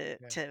going to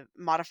Yeah. to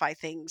modify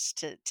things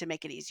to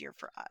make it easier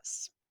for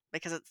us,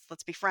 because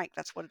let's be frank,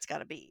 that's what it's got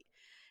to be.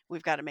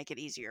 We've got to make it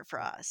easier for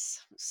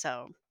us.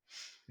 So,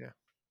 Yeah.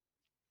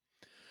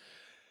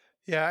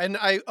 Yeah. And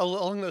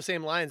along those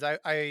same lines,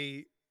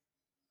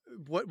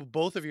 what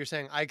both of you are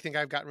saying, I think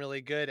I've gotten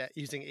really good at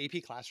using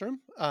AP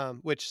Classroom,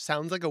 which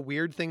sounds like a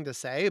weird thing to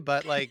say,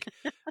 but like,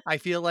 I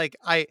feel like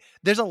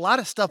there's a lot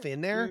of stuff in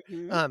there,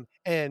 mhm,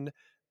 and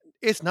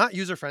it's not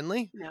user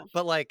friendly, no.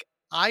 but like,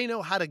 I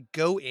know how to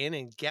go in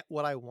and get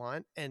what I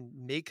want and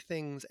make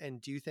things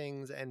and do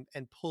things and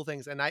pull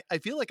things, and I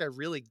feel like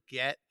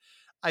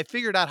I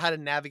figured out how to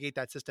navigate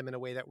that system in a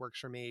way that works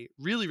for me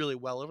really, really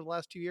well over the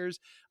last 2 years,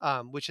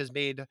 which has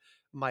made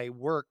my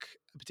work,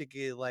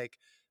 particularly like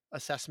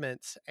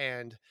assessments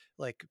and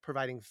like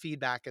providing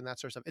feedback and that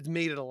sort of stuff. It's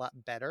made it a lot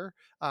better.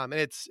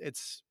 And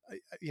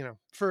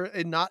for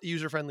a not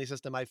user friendly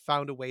system, I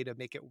found a way to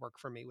make it work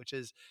for me, which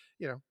is,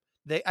 you know,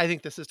 I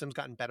think the system's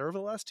gotten better over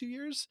the last 2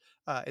 years.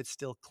 It's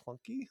still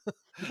clunky,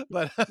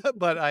 but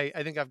but I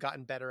think I've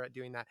gotten better at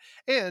doing that.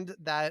 And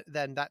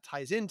that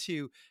ties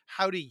into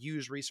how to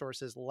use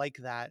resources like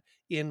that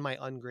in my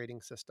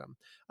ungrading system.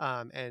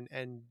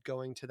 And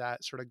going to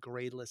that sort of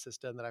gradeless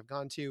system that I've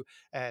gone to.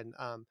 And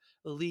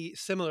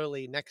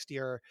similarly, next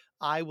year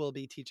I will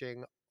be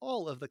teaching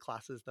all of the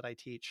classes that I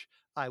teach.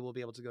 I will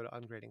be able to go to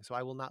ungrading. So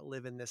I will not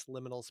live in this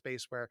liminal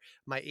space where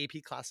my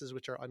AP classes,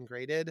 which are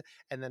ungraded,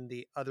 and then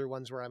the other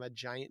ones where I'm a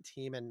giant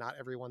team and not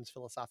everyone's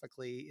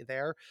philosophically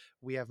there.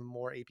 We have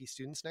more AP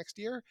students next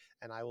year,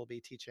 and I will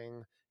be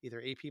teaching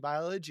either AP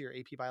biology or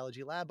AP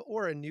biology lab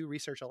or a new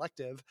research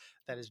elective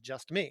that is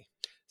just me.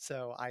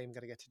 So I am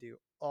going to get to do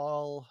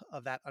all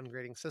of that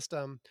ungrading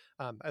system.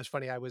 It was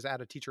funny. I was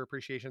at a teacher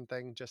appreciation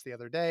thing just the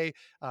other day,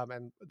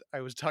 and I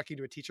was talking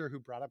to a teacher who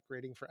brought up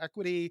grading for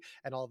equity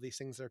and all of these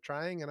things they're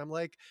trying. And I'm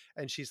like,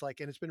 and she's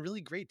like, and it's been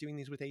really great doing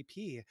these with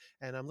AP,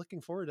 and I'm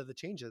looking forward to the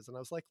changes. And I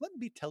was like, let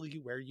me tell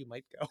you where you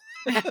might go.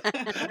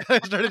 I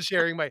started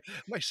sharing my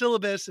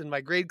syllabus and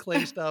my grade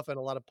claim stuff and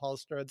a lot of Paul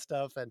Strud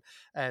stuff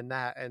and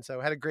that. And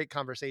so I had a great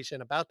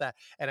conversation about that.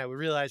 And I was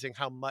realizing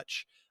how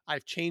much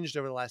I've changed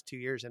over the last 2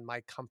 years and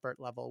my comfort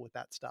level with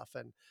that stuff.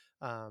 And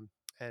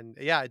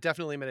yeah, I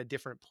definitely am in a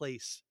different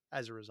place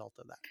as a result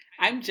of that.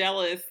 I'm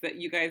jealous that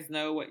you guys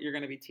know what you're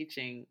going to be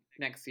teaching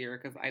next year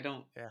because I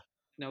don't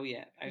know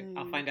yet.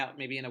 I'll find out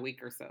maybe in a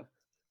week or so.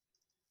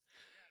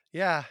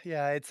 Yeah,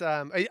 it's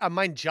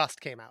mine just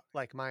came out.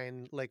 Like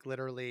mine, like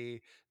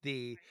literally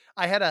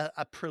I had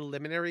a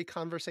preliminary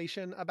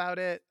conversation about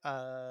it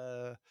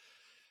a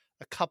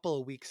couple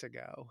of weeks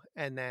ago,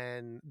 and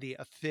then the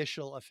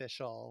official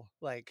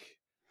like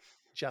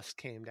just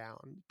came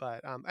down.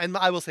 But and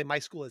I will say my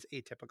school is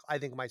atypical. I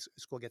think my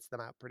school gets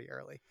them out pretty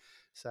early.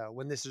 So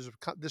when this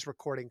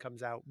recording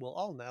comes out, we'll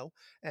all know,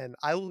 and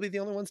I will be the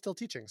only one still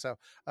teaching. So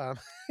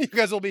you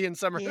guys will be in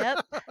summer.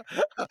 Yep.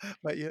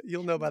 But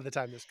you'll know by the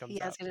time this comes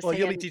Yeah, I out. was going to Well, say,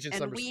 you'll be teaching and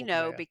summer we school.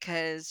 know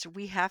because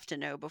we have to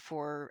know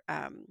before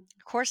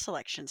course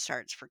selection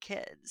starts for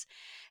kids.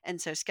 And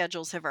so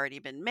schedules have already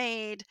been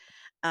made.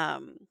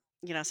 Um,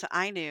 so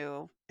I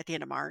knew at the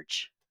end of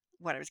March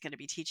what I was going to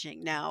be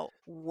teaching. Now,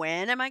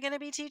 when am I going to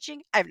be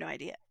teaching? I have no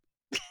idea.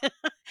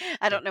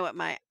 I don't know what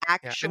my Yeah,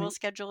 actual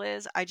schedule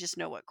is. I just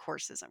know what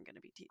courses I'm going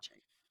to be teaching.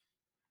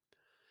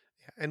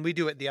 and we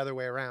do it the other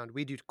way around.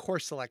 We do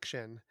course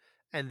selection,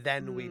 and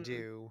then we Mm.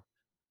 do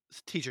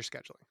teacher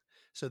scheduling.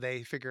 So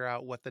they figure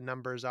out what the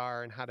numbers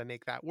are and how to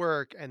make that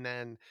work, and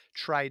then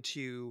try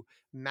to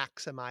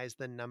maximize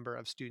the number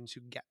of students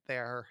who get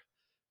their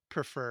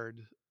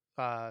preferred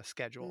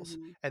schedules.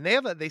 Mhm. And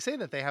they say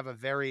that they have a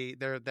very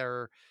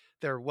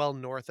they're well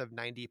north of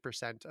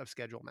 90% of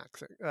schedule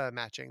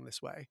matching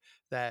this way,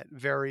 that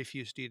very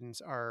few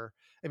students are.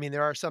 I mean,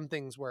 there are some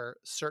things where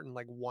certain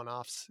like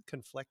one-offs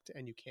conflict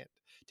and you can't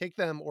take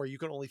them, or you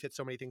can only fit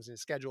so many things in a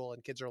schedule,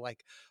 and kids are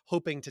like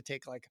hoping to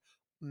take like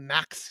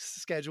max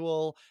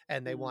schedule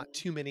and they want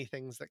too many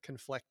things that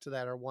conflict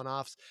that are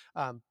one-offs.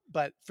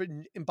 But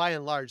by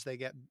and large,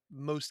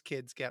 most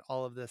kids get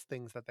all of the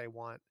things that they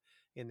want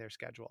in their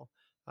schedule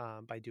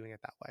by doing it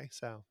that way.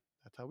 So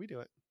that's how we do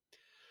it.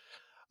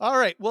 All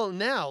right. Well,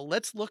 now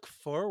let's look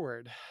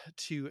forward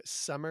to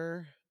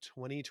summer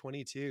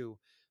 2022,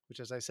 which,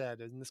 as I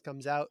said, when this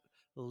comes out,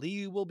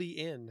 Lee will be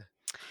in.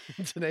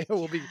 Today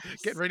will be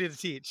getting ready to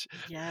teach.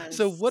 Yes.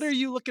 So what are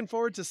you looking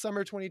forward to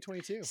summer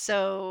 2022?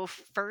 So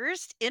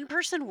first,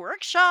 in-person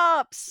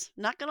workshops.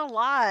 Not going to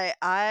lie,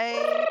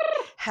 I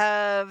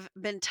have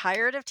been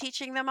tired of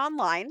teaching them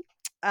online.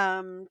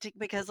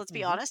 Because let's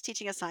be honest,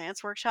 teaching a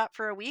science workshop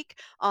for a week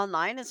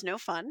online is no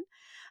fun.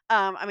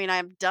 I mean,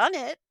 I've done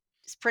it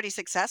pretty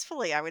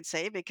successfully, I would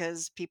say,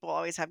 because people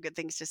always have good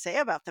things to say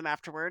about them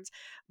afterwards,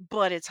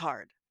 but it's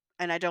hard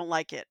and I don't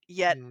like it.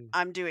 Yet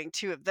I'm doing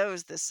 2 of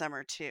those this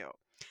summer too.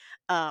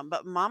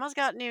 But mama's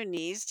got new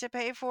knees to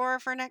pay for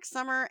next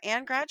summer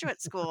and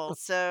graduate school.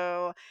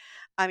 So,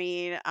 I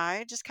mean,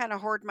 I just kind of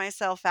hoard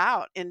myself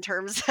out in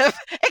terms of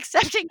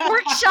accepting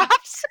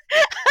workshops.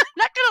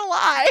 Not gonna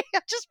lie,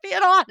 I'm just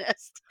being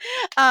honest.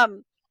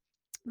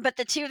 But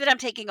the 2 that I'm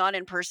taking on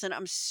in person,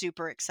 I'm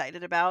super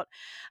excited about.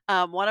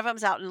 One of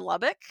them's out in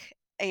Lubbock,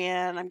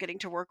 and I'm getting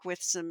to work with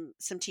some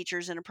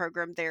teachers in a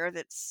program there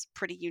that's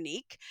pretty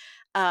unique.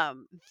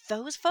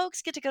 Those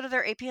folks get to go to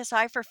their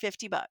APSI for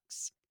 $50.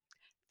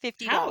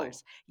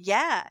 $50.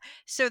 Yeah.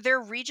 So their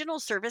regional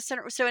service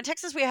center. So in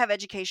Texas, we have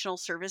educational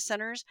service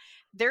centers.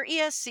 Their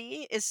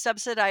ESC is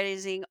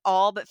subsidizing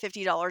all but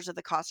 $50 of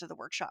the cost of the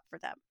workshop for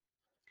them.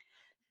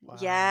 Wow.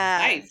 Yeah.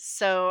 Nice.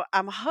 So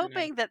I'm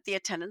hoping that the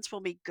attendance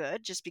will be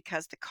good just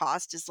because the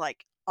cost is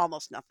like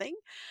almost nothing.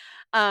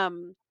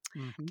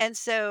 And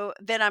so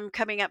then I'm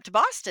coming up to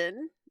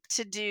Boston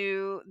to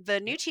do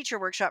the new teacher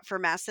workshop for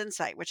Mass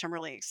Insight, which I'm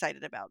really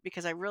excited about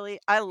because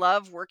I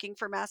love working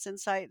for Mass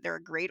Insight. They're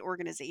a great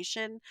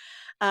organization.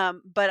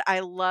 But I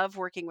love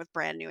working with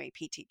brand new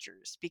AP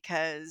teachers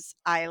because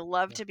I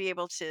love to be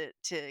able to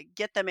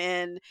get them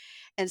in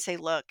and say,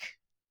 look,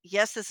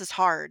 yes, this is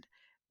hard,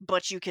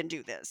 but you can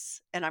do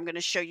this. And I'm going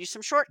to show you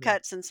some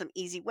shortcuts and some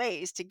easy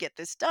ways to get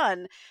this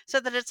done so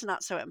that it's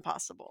not so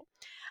impossible.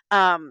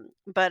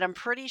 But I'm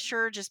pretty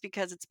sure just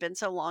because it's been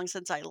so long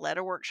since I led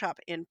a workshop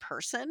in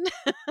person,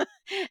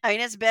 I mean,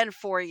 it's been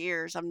 4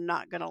 years, I'm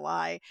not going to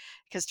lie,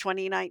 because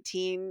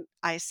 2019,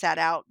 I sat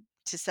out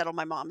to settle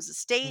my mom's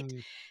estate.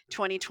 Mm,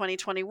 2020,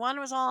 21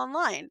 was all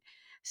online.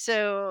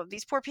 So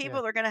these poor yeah.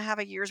 people are going to have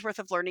a year's worth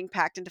of learning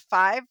packed into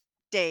 5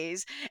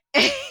 days,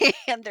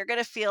 and they're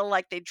going to feel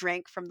like they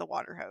drank from the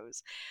water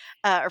hose,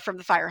 or from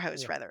the fire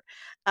hose, Yeah. rather.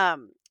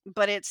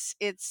 But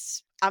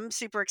I'm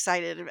super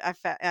excited.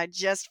 I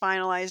just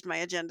finalized my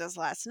agendas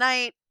last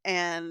night,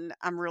 and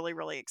I'm really,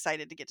 really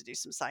excited to get to do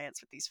some science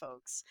with these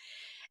folks.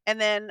 And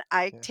then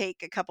I Yeah.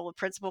 take a couple of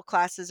principal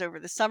classes over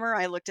the summer.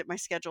 I looked at my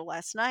schedule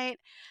last night.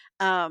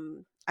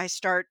 I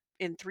start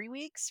in 3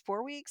 weeks,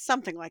 4 weeks,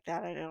 something like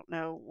that. I don't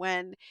know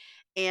when.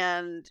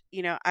 And,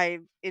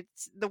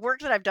 it's the work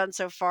that I've done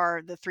so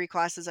far, the 3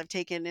 classes I've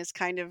taken is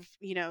kind of,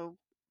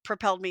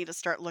 propelled me to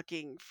start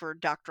looking for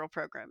doctoral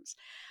programs.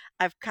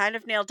 I've kind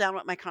of nailed down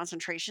what my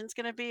concentration is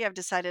going to be. I've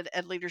decided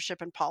ed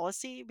leadership and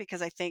policy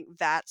because I think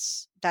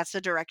that's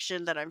the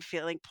direction that I'm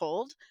feeling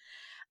pulled.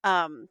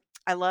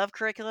 I love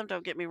curriculum,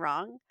 don't get me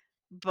wrong,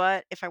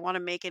 but if I want to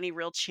make any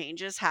real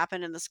changes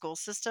happen in the school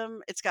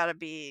system, it's got to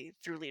be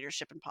through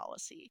leadership and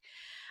policy.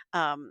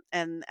 And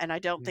I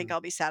don't think Mm,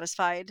 I'll be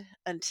satisfied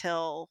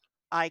until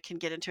I can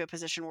get into a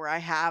position where I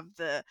have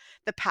the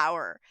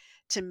power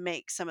to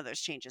make some of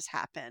those changes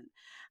happen.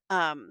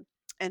 Um,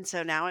 and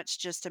so now it's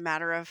just a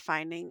matter of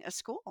finding a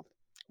school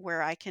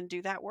where I can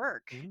do that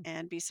work mm,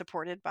 and be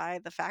supported by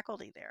the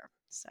faculty there.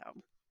 So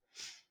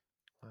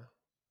wow.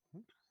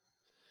 Mm.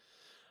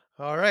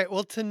 All right.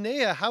 Well,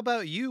 Tanea, how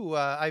about you?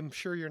 I'm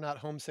sure you're not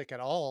homesick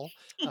at all.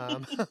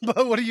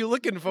 But what are you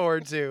looking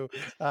forward to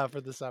for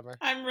the summer?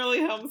 I'm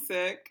really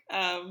homesick.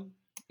 Yeah,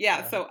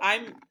 Yeah. so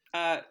I'm,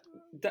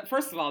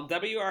 first of all,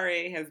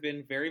 WRA has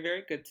been very,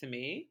 very good to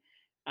me.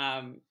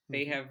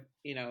 They Mhm. have,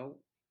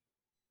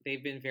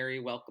 they've been very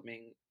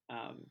welcoming.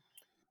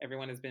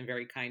 Everyone has been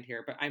very kind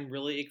here, but I'm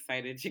really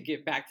excited to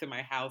get back to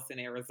my house in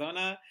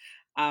Arizona.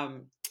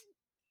 Um,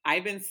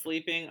 I've been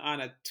sleeping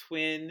on a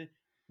twin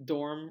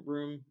dorm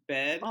room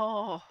bed.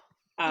 oh,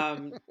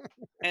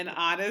 And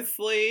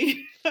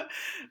honestly,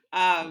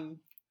 um,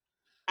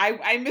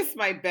 I miss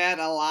my bed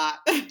a lot.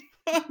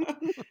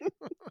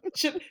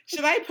 should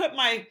I put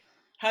my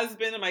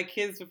husband and my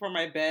kids before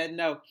my bed?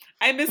 No,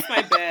 I miss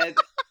my bed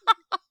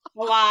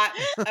a lot.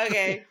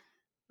 Okay,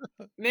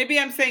 maybe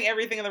I'm saying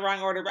everything in the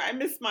wrong order, but I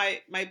miss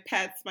my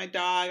pets, my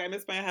dog. I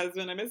miss my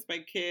husband. I miss my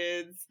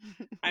kids.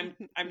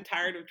 I'm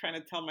tired of trying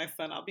to tell my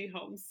son I'll be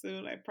home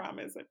soon. I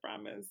promise. I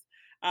promise.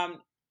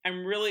 Um,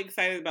 I'm really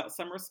excited about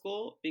summer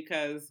school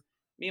because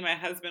me and my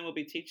husband will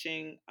be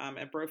teaching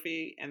at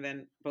Brophy, and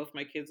then both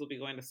my kids will be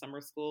going to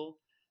summer school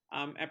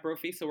at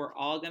Brophy. So we're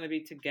all going to be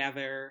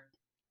together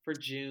for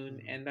June,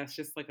 Mm. and that's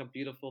just like a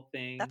beautiful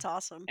thing. that's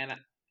awesome. And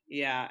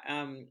yeah,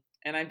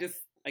 and I'm just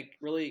like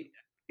really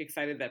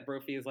excited that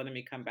Brophy is letting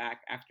me come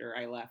back after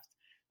I left.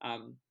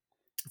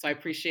 So I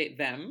appreciate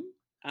them.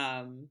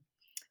 And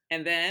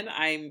then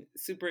I'm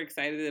super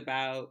excited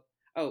about,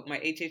 my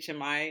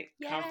HHMI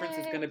conference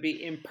is going to Yay.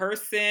 be in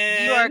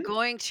You are person.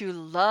 going to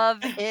love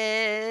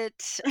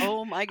it.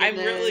 Oh my I'm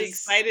really goodness.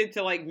 excited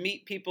to like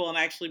meet people and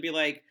actually be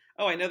like,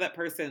 oh, I know that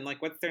person.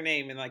 Like, what's their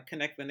name? And like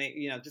connect the name,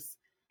 just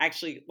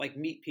actually like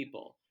meet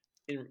people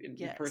in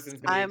Yes. person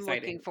is going to be I'm looking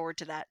exciting. forward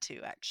to that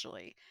too,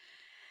 actually.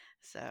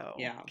 So,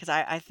 Yeah. because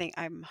I think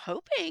I'm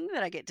hoping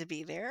that I get to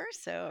be there.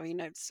 So,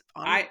 it's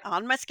I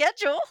on my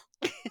schedule.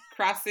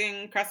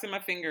 crossing my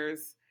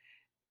fingers.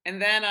 And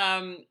then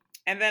I'm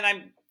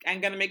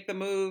gonna make the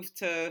move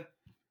to,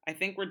 I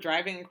think we're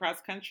driving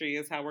across country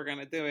is how we're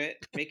gonna do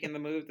it, making the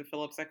move to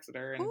Phillips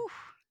Exeter. And Whew.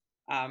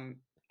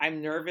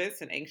 I'm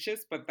nervous and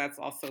anxious, but that's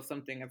also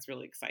something that's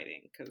really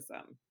exciting because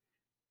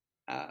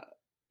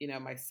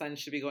my son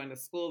should be going to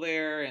school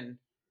there, and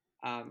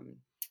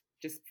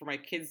just for my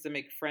kids to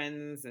make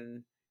friends,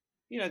 and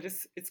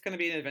just it's gonna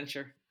be an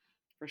adventure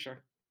for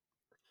sure.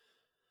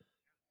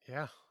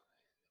 Yeah.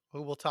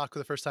 Well, we'll talk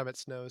the first time it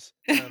snows.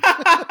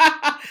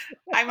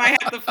 I might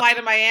have to fly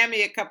to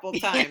Miami a couple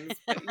times,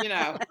 but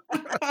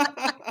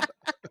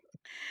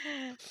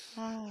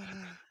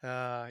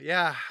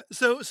Yeah.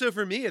 So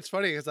for me, it's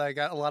funny because I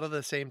got a lot of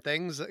the same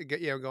things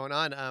going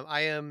on.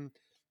 I am,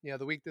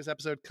 the week this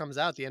episode comes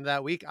out, the end of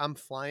that week, I'm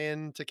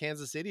flying to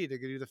Kansas City to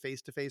go do the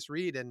face-to-face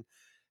read. And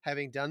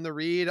having done the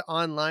read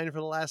online for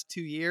the last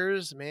 2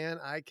 years, man,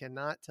 I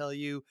cannot tell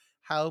you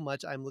how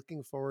much I'm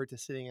looking forward to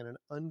sitting in an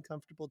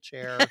uncomfortable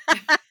chair,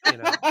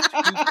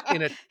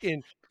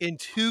 in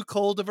too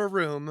cold of a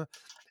room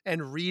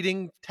and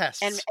reading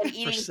tests And for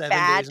eating 7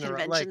 days bad in a row.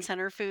 convention Like,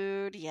 center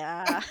food.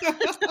 Yeah.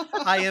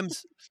 I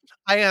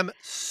am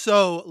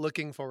so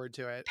looking forward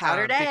to it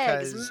Powdered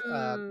eggs. because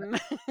Mm.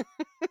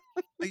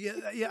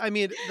 yeah, I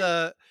mean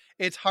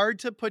it's hard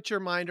to put your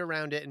mind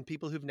around it, and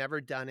people who've never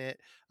done it,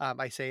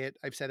 I've said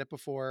it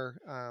before.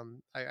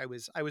 I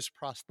was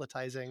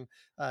proselytizing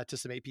to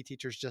some AP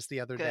teachers just the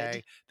other Good.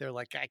 day. They're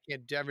like, I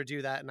can't ever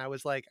do that, and I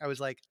was like,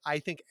 I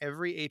think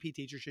every AP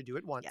teacher should do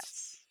it once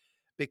Yes.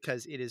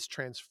 because it is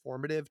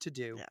transformative to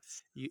do.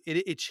 Yes.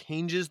 It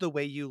changes the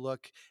way you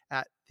look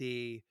at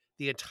the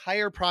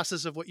entire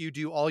process of what you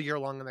do all year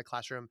long in the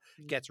classroom.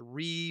 Gets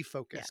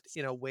refocused Yes.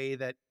 in a way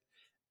that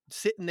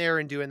sitting there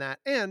and doing that,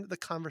 and the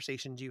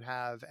conversations you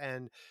have,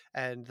 and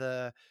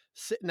the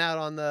sitting out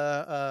on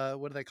the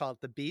what do they call it,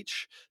 the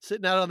beach,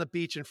 sitting out on the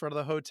beach in front of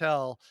the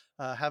hotel,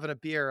 having a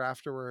beer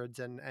afterwards,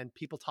 and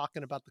people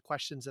talking about the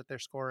questions that they're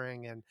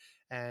scoring,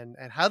 and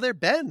how they've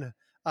been.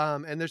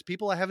 And there's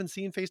people I haven't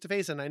seen face to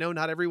face, and I know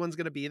not everyone's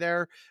going to be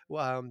there,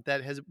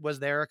 that was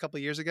there a couple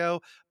of years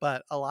ago,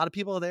 but a lot of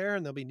people are there,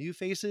 and there'll be new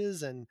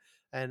faces, and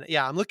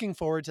yeah, I'm looking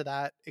forward to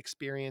that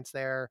experience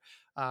there.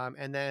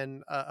 And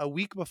then a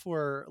week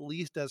before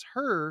Lise does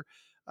her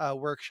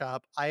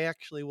workshop, I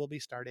actually will be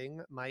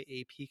starting my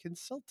AP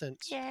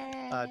consultant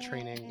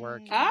training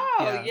work. Yay.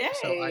 Oh, Yeah,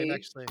 yay.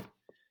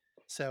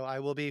 so I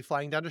will be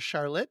flying down to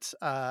Charlotte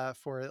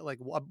for like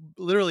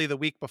literally the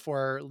week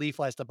before Lee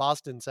flies to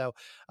Boston. So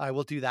I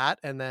will do that,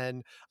 and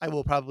then I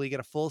will probably get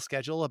a full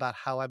schedule about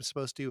how I'm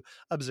supposed to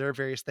observe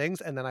various things,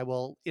 and then I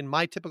will, in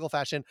my typical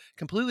fashion,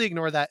 completely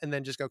ignore that and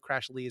then just go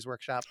crash Lee's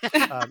workshop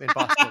in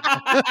Boston.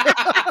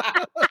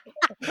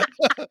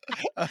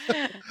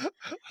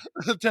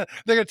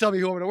 They're gonna tell me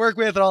who I'm gonna work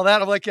with and all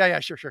that. I'm like, yeah,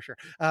 sure.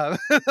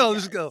 I'll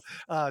just go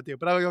do it,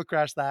 but I will go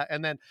crash that,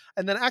 and then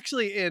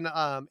actually in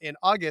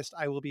August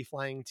I will be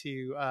flying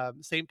to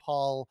St.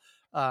 Paul,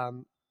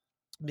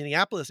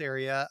 Minneapolis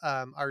area.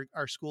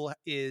 Our school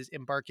is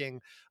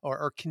embarking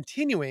or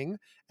continuing,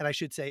 and I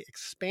should say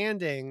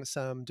expanding,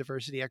 some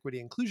diversity, equity,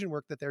 inclusion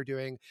work that they're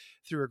doing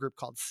through a group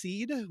called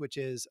SEED, which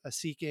is a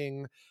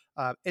Seeking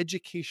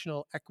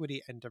Educational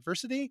Equity and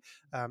Diversity.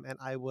 And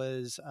I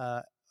was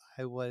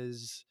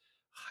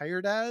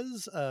hired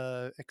as,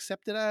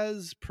 accepted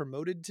as,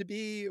 promoted to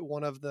be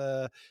one of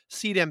the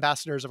SEED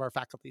ambassadors of our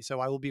faculty. So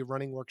I will be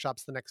running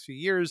workshops the next few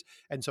years.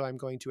 And so I'm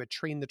going to a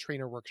Train the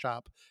Trainer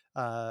workshop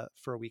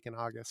for a week in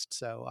August.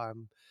 So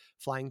I'm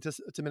flying to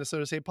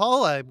Minnesota, St.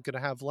 Paul. I'm going to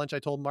have lunch. I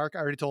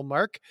already told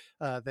Mark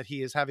that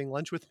he is having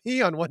lunch with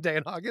me on one day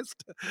in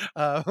August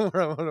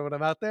when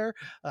I'm out there,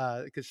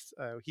 because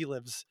he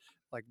lives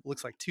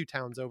looks like 2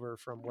 towns over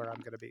from where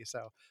I'm going to be.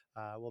 So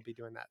we'll be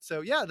doing that.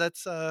 So yeah,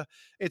 that's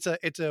it's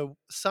a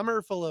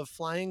summer full of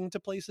flying to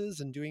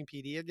places and doing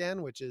PD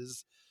again, which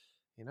is,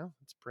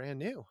 it's brand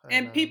new.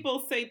 And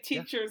people say yeah.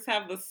 teachers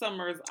have the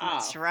summers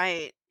That's off.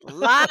 right.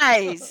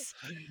 Lies.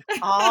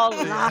 All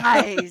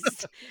lies.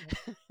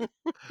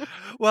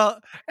 Well,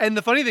 and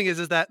the funny thing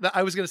is that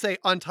I was going to say,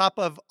 on top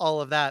of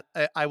all of that,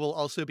 I will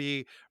also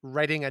be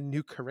writing a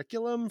new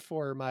curriculum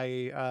for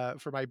my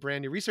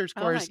brand new research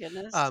Oh my course.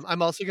 goodness.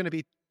 I'm also going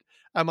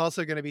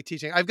to be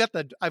teaching. I've got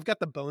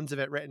the bones of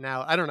it written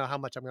out. I don't know how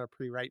much I'm going to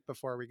pre-write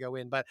before we go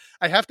in, but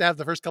I have to have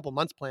the first couple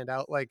months planned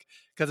out,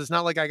 because it's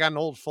not like I got an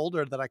old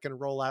folder that I can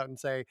roll out and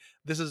say,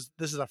 this is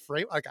a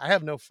frame. I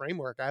have no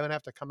framework. I haven't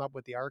have to come up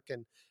with the arc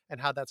and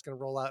how that's going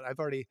to roll out. I've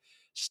already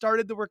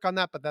started the work on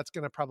that, but that's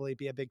going to probably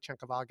be a big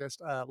chunk of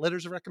August.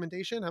 Letters of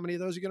recommendation. How many of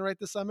those are you going to write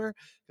this summer?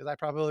 Because I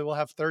probably will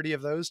have 30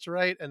 of those to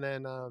write. And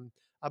then I'm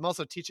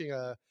also teaching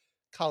a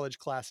college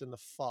class in the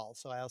fall,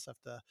 so I also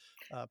have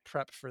to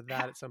prep for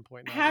that at some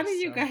point in How do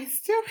August, you guys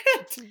do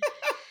it?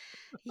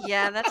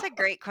 Yeah, that's a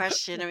great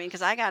question. I mean,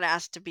 because I got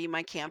asked to be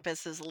my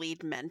campus's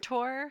lead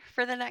mentor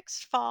for the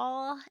next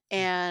fall.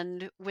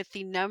 And with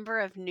the number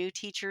of new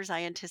teachers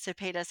I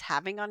anticipate us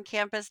having on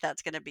campus,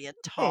 that's going to be a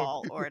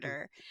tall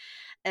order.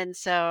 And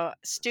so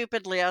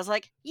stupidly, I was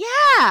like,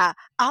 yeah,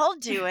 I'll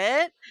do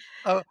it.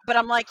 Oh, But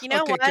I'm like, you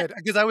know okay, what? good,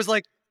 because I was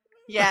like,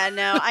 Yeah,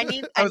 no, I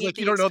need I I was need like,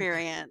 you the don't know.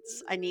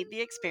 experience. I need the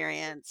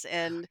experience.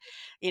 And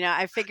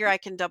I figure I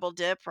can double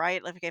dip,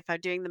 right? Like if I'm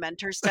doing the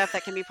mentor stuff,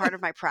 that can be part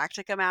of my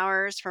practicum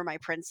hours for my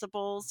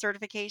principal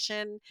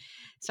certification.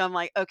 So I'm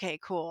like, okay,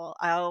 cool.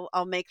 I'll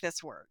make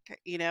this work,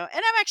 And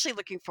I'm actually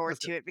looking forward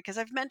That's to it because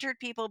I've mentored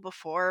people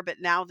before, but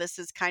now this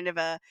is kind of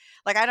I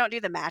don't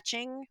do the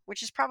matching,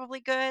 which is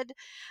probably good.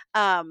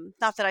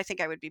 Not that I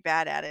think I would be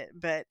bad at it,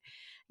 but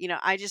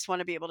I just want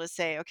to be able to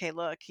say, okay,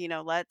 look,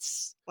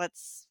 let's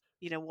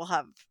we'll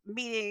have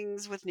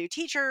meetings with new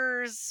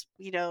teachers,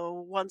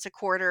 once a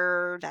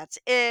quarter. That's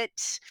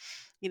it.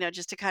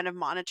 Just to kind of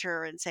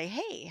monitor and say,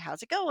 hey,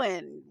 how's it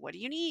going? What do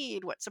you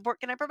need? What support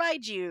can I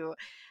provide you?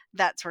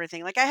 That sort of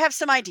thing. Like I have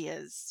some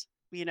ideas,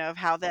 of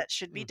how that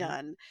should be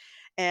done.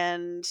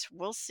 And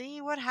we'll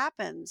see what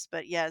happens.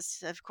 But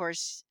yes, of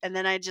course. And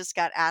then I just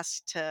got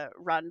asked to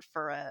run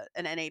for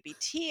an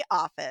NABT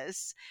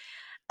office.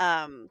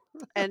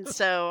 And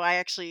so I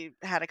actually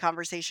had a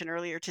conversation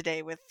earlier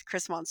today with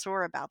Chris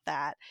Mansour about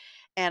that.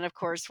 And of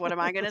course, what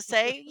am I going to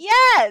say?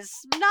 Yes,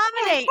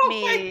 nominate Oh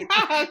me.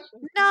 my gosh.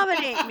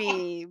 Nominate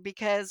me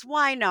because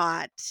why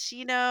not?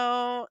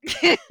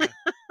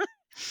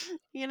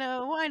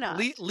 Why not?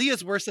 Lee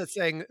is worse at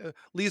saying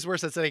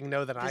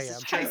no than I This is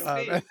am.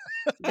 I true. see.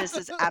 This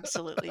is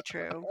absolutely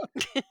true.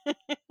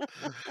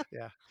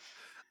 Yeah.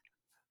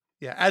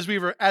 Yeah, as we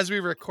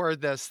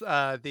record this,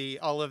 the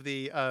all of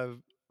the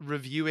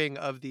reviewing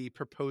of the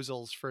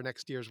proposals for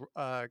next year's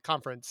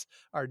conference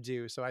are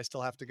due, so I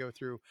still have to go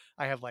through.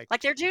 I have like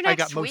Like they're due I got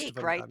next most of week,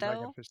 them right, done, but I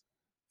got though?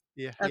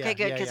 yeah, Okay, yeah,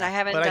 good, yeah, because I yeah.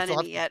 haven't But I done still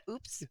have any yet.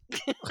 Oops.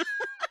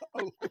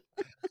 oh.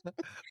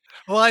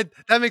 Well,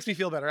 that makes me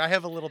feel better. I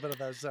have a little bit of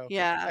those, so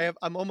Yeah.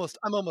 I'm almost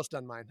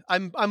done mine.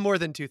 I'm more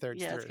than 2/3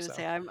 Yeah, I was through, gonna so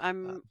say I'm uh,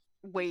 I'm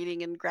waiting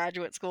in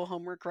graduate school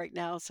homework right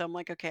now, so I'm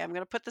like, okay, I'm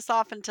gonna put this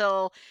off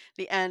until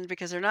the end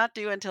because they're not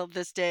due until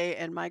this day,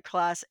 and my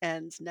class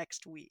ends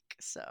next week.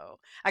 So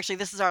actually,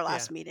 this is our yeah,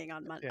 last meeting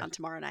on yeah, on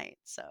tomorrow night.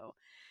 So,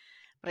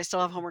 but I still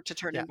have homework to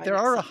turn yeah. in by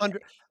next Sunday.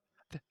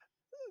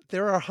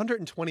 There are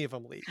 120 of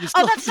them, Lee. You Oh,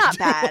 still have that's to not do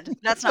bad. 'em.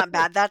 That's not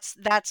bad.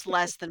 That's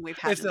less than we've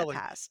had It's in the still like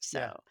past. yeah.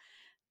 So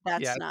Yeah,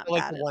 that's it's not not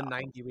like the bad at all.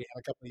 190 we had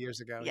a couple of years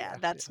ago. Yeah, Yeah, yeah.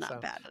 that's not So,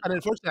 bad at and all.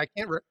 unfortunately,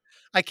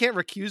 I can't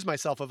recuse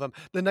myself of them.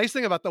 The nice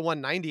thing about the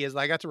 190 is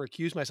I got to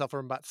recuse myself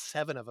from about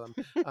 7 of them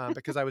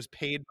because I was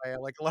paid by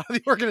like a lot of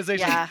the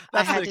organizations. Yeah, I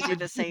That's had the to do good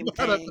the thing same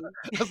about it. thing.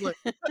 I was like,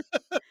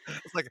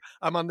 it's like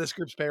I'm on this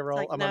group's It's payroll.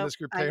 like, I'm on nope, this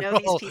group I know these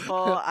payroll.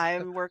 people.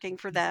 I'm working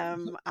for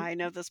them. I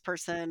know this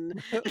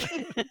person.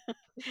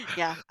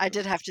 Yeah, I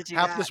did have to do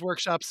Half that. this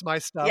workshop's my Yeah,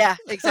 stuff.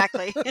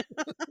 exactly.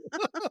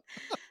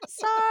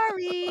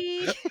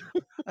 Sorry.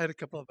 I had a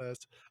couple of those.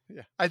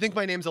 Yeah, I think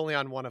my name's only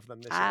on one of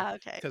them this year Ah,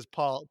 okay. because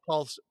Paul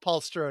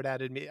Strode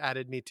added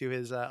me to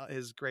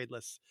his grade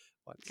list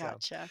one. So,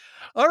 Gotcha.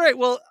 all right,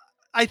 well,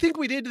 I think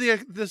we did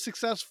the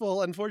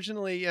successful.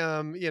 Unfortunately,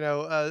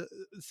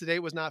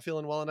 Sedate was not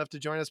feeling well enough to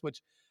join us,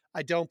 which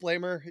I don't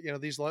blame her.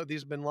 These have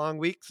been long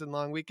weeks and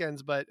long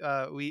weekends, but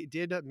we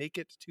did make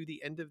it to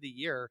the end of the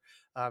year.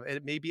 And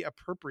it may be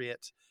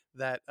appropriate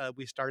that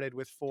we started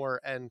with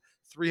 4 and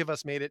 3 of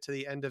us made it to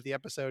the end of the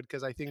episode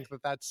because I think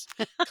that's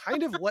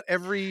kind of what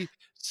every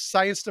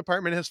science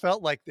department has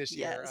felt like this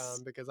year.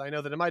 Yes. Because I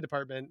know that in my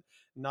department,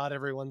 not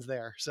everyone's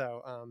there.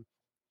 So,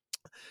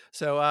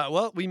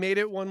 well, we made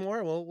it one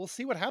more. We'll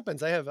see what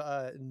happens. I have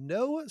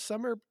no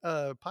summer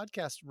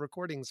podcast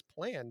recordings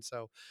planned,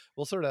 so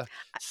we'll sort of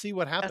see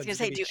what I was happens. gonna It's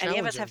gonna say, be do any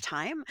of us have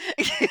challenging.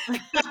 time?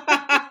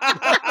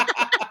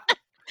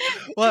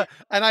 Well,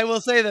 and I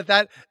will say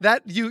that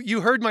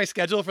you heard my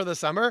schedule for the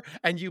summer,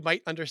 and you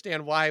might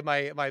understand why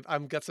my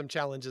I'm got some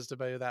challenges to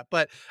do that.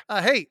 But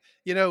hey,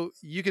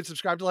 you can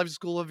subscribe to Life is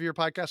School of your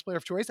podcast player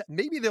of choice.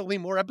 Maybe there'll be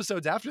more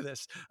episodes after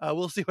this.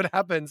 We'll see what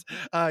happens.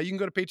 You can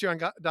go to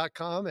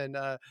patreon.com and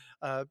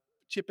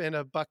chip in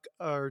 $1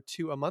 or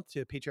 $2 a month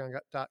to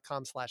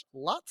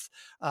patreon.com/lots.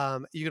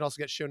 You can also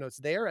get show notes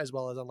there as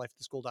well as on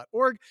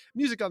lifeoftheschool.org.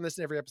 Music on this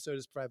and every episode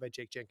is provided by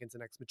Jake Jenkins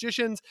and X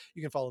Magicians.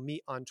 You can follow me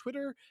on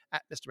Twitter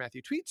at Mr.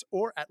 Matthew Tweets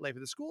or at Life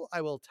of the School.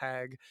 I will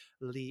tag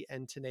Lee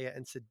and Tanea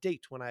and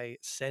Sedate when I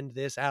send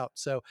this out.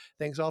 So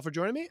thanks all for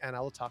joining me, and I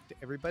will talk to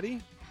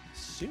everybody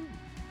soon.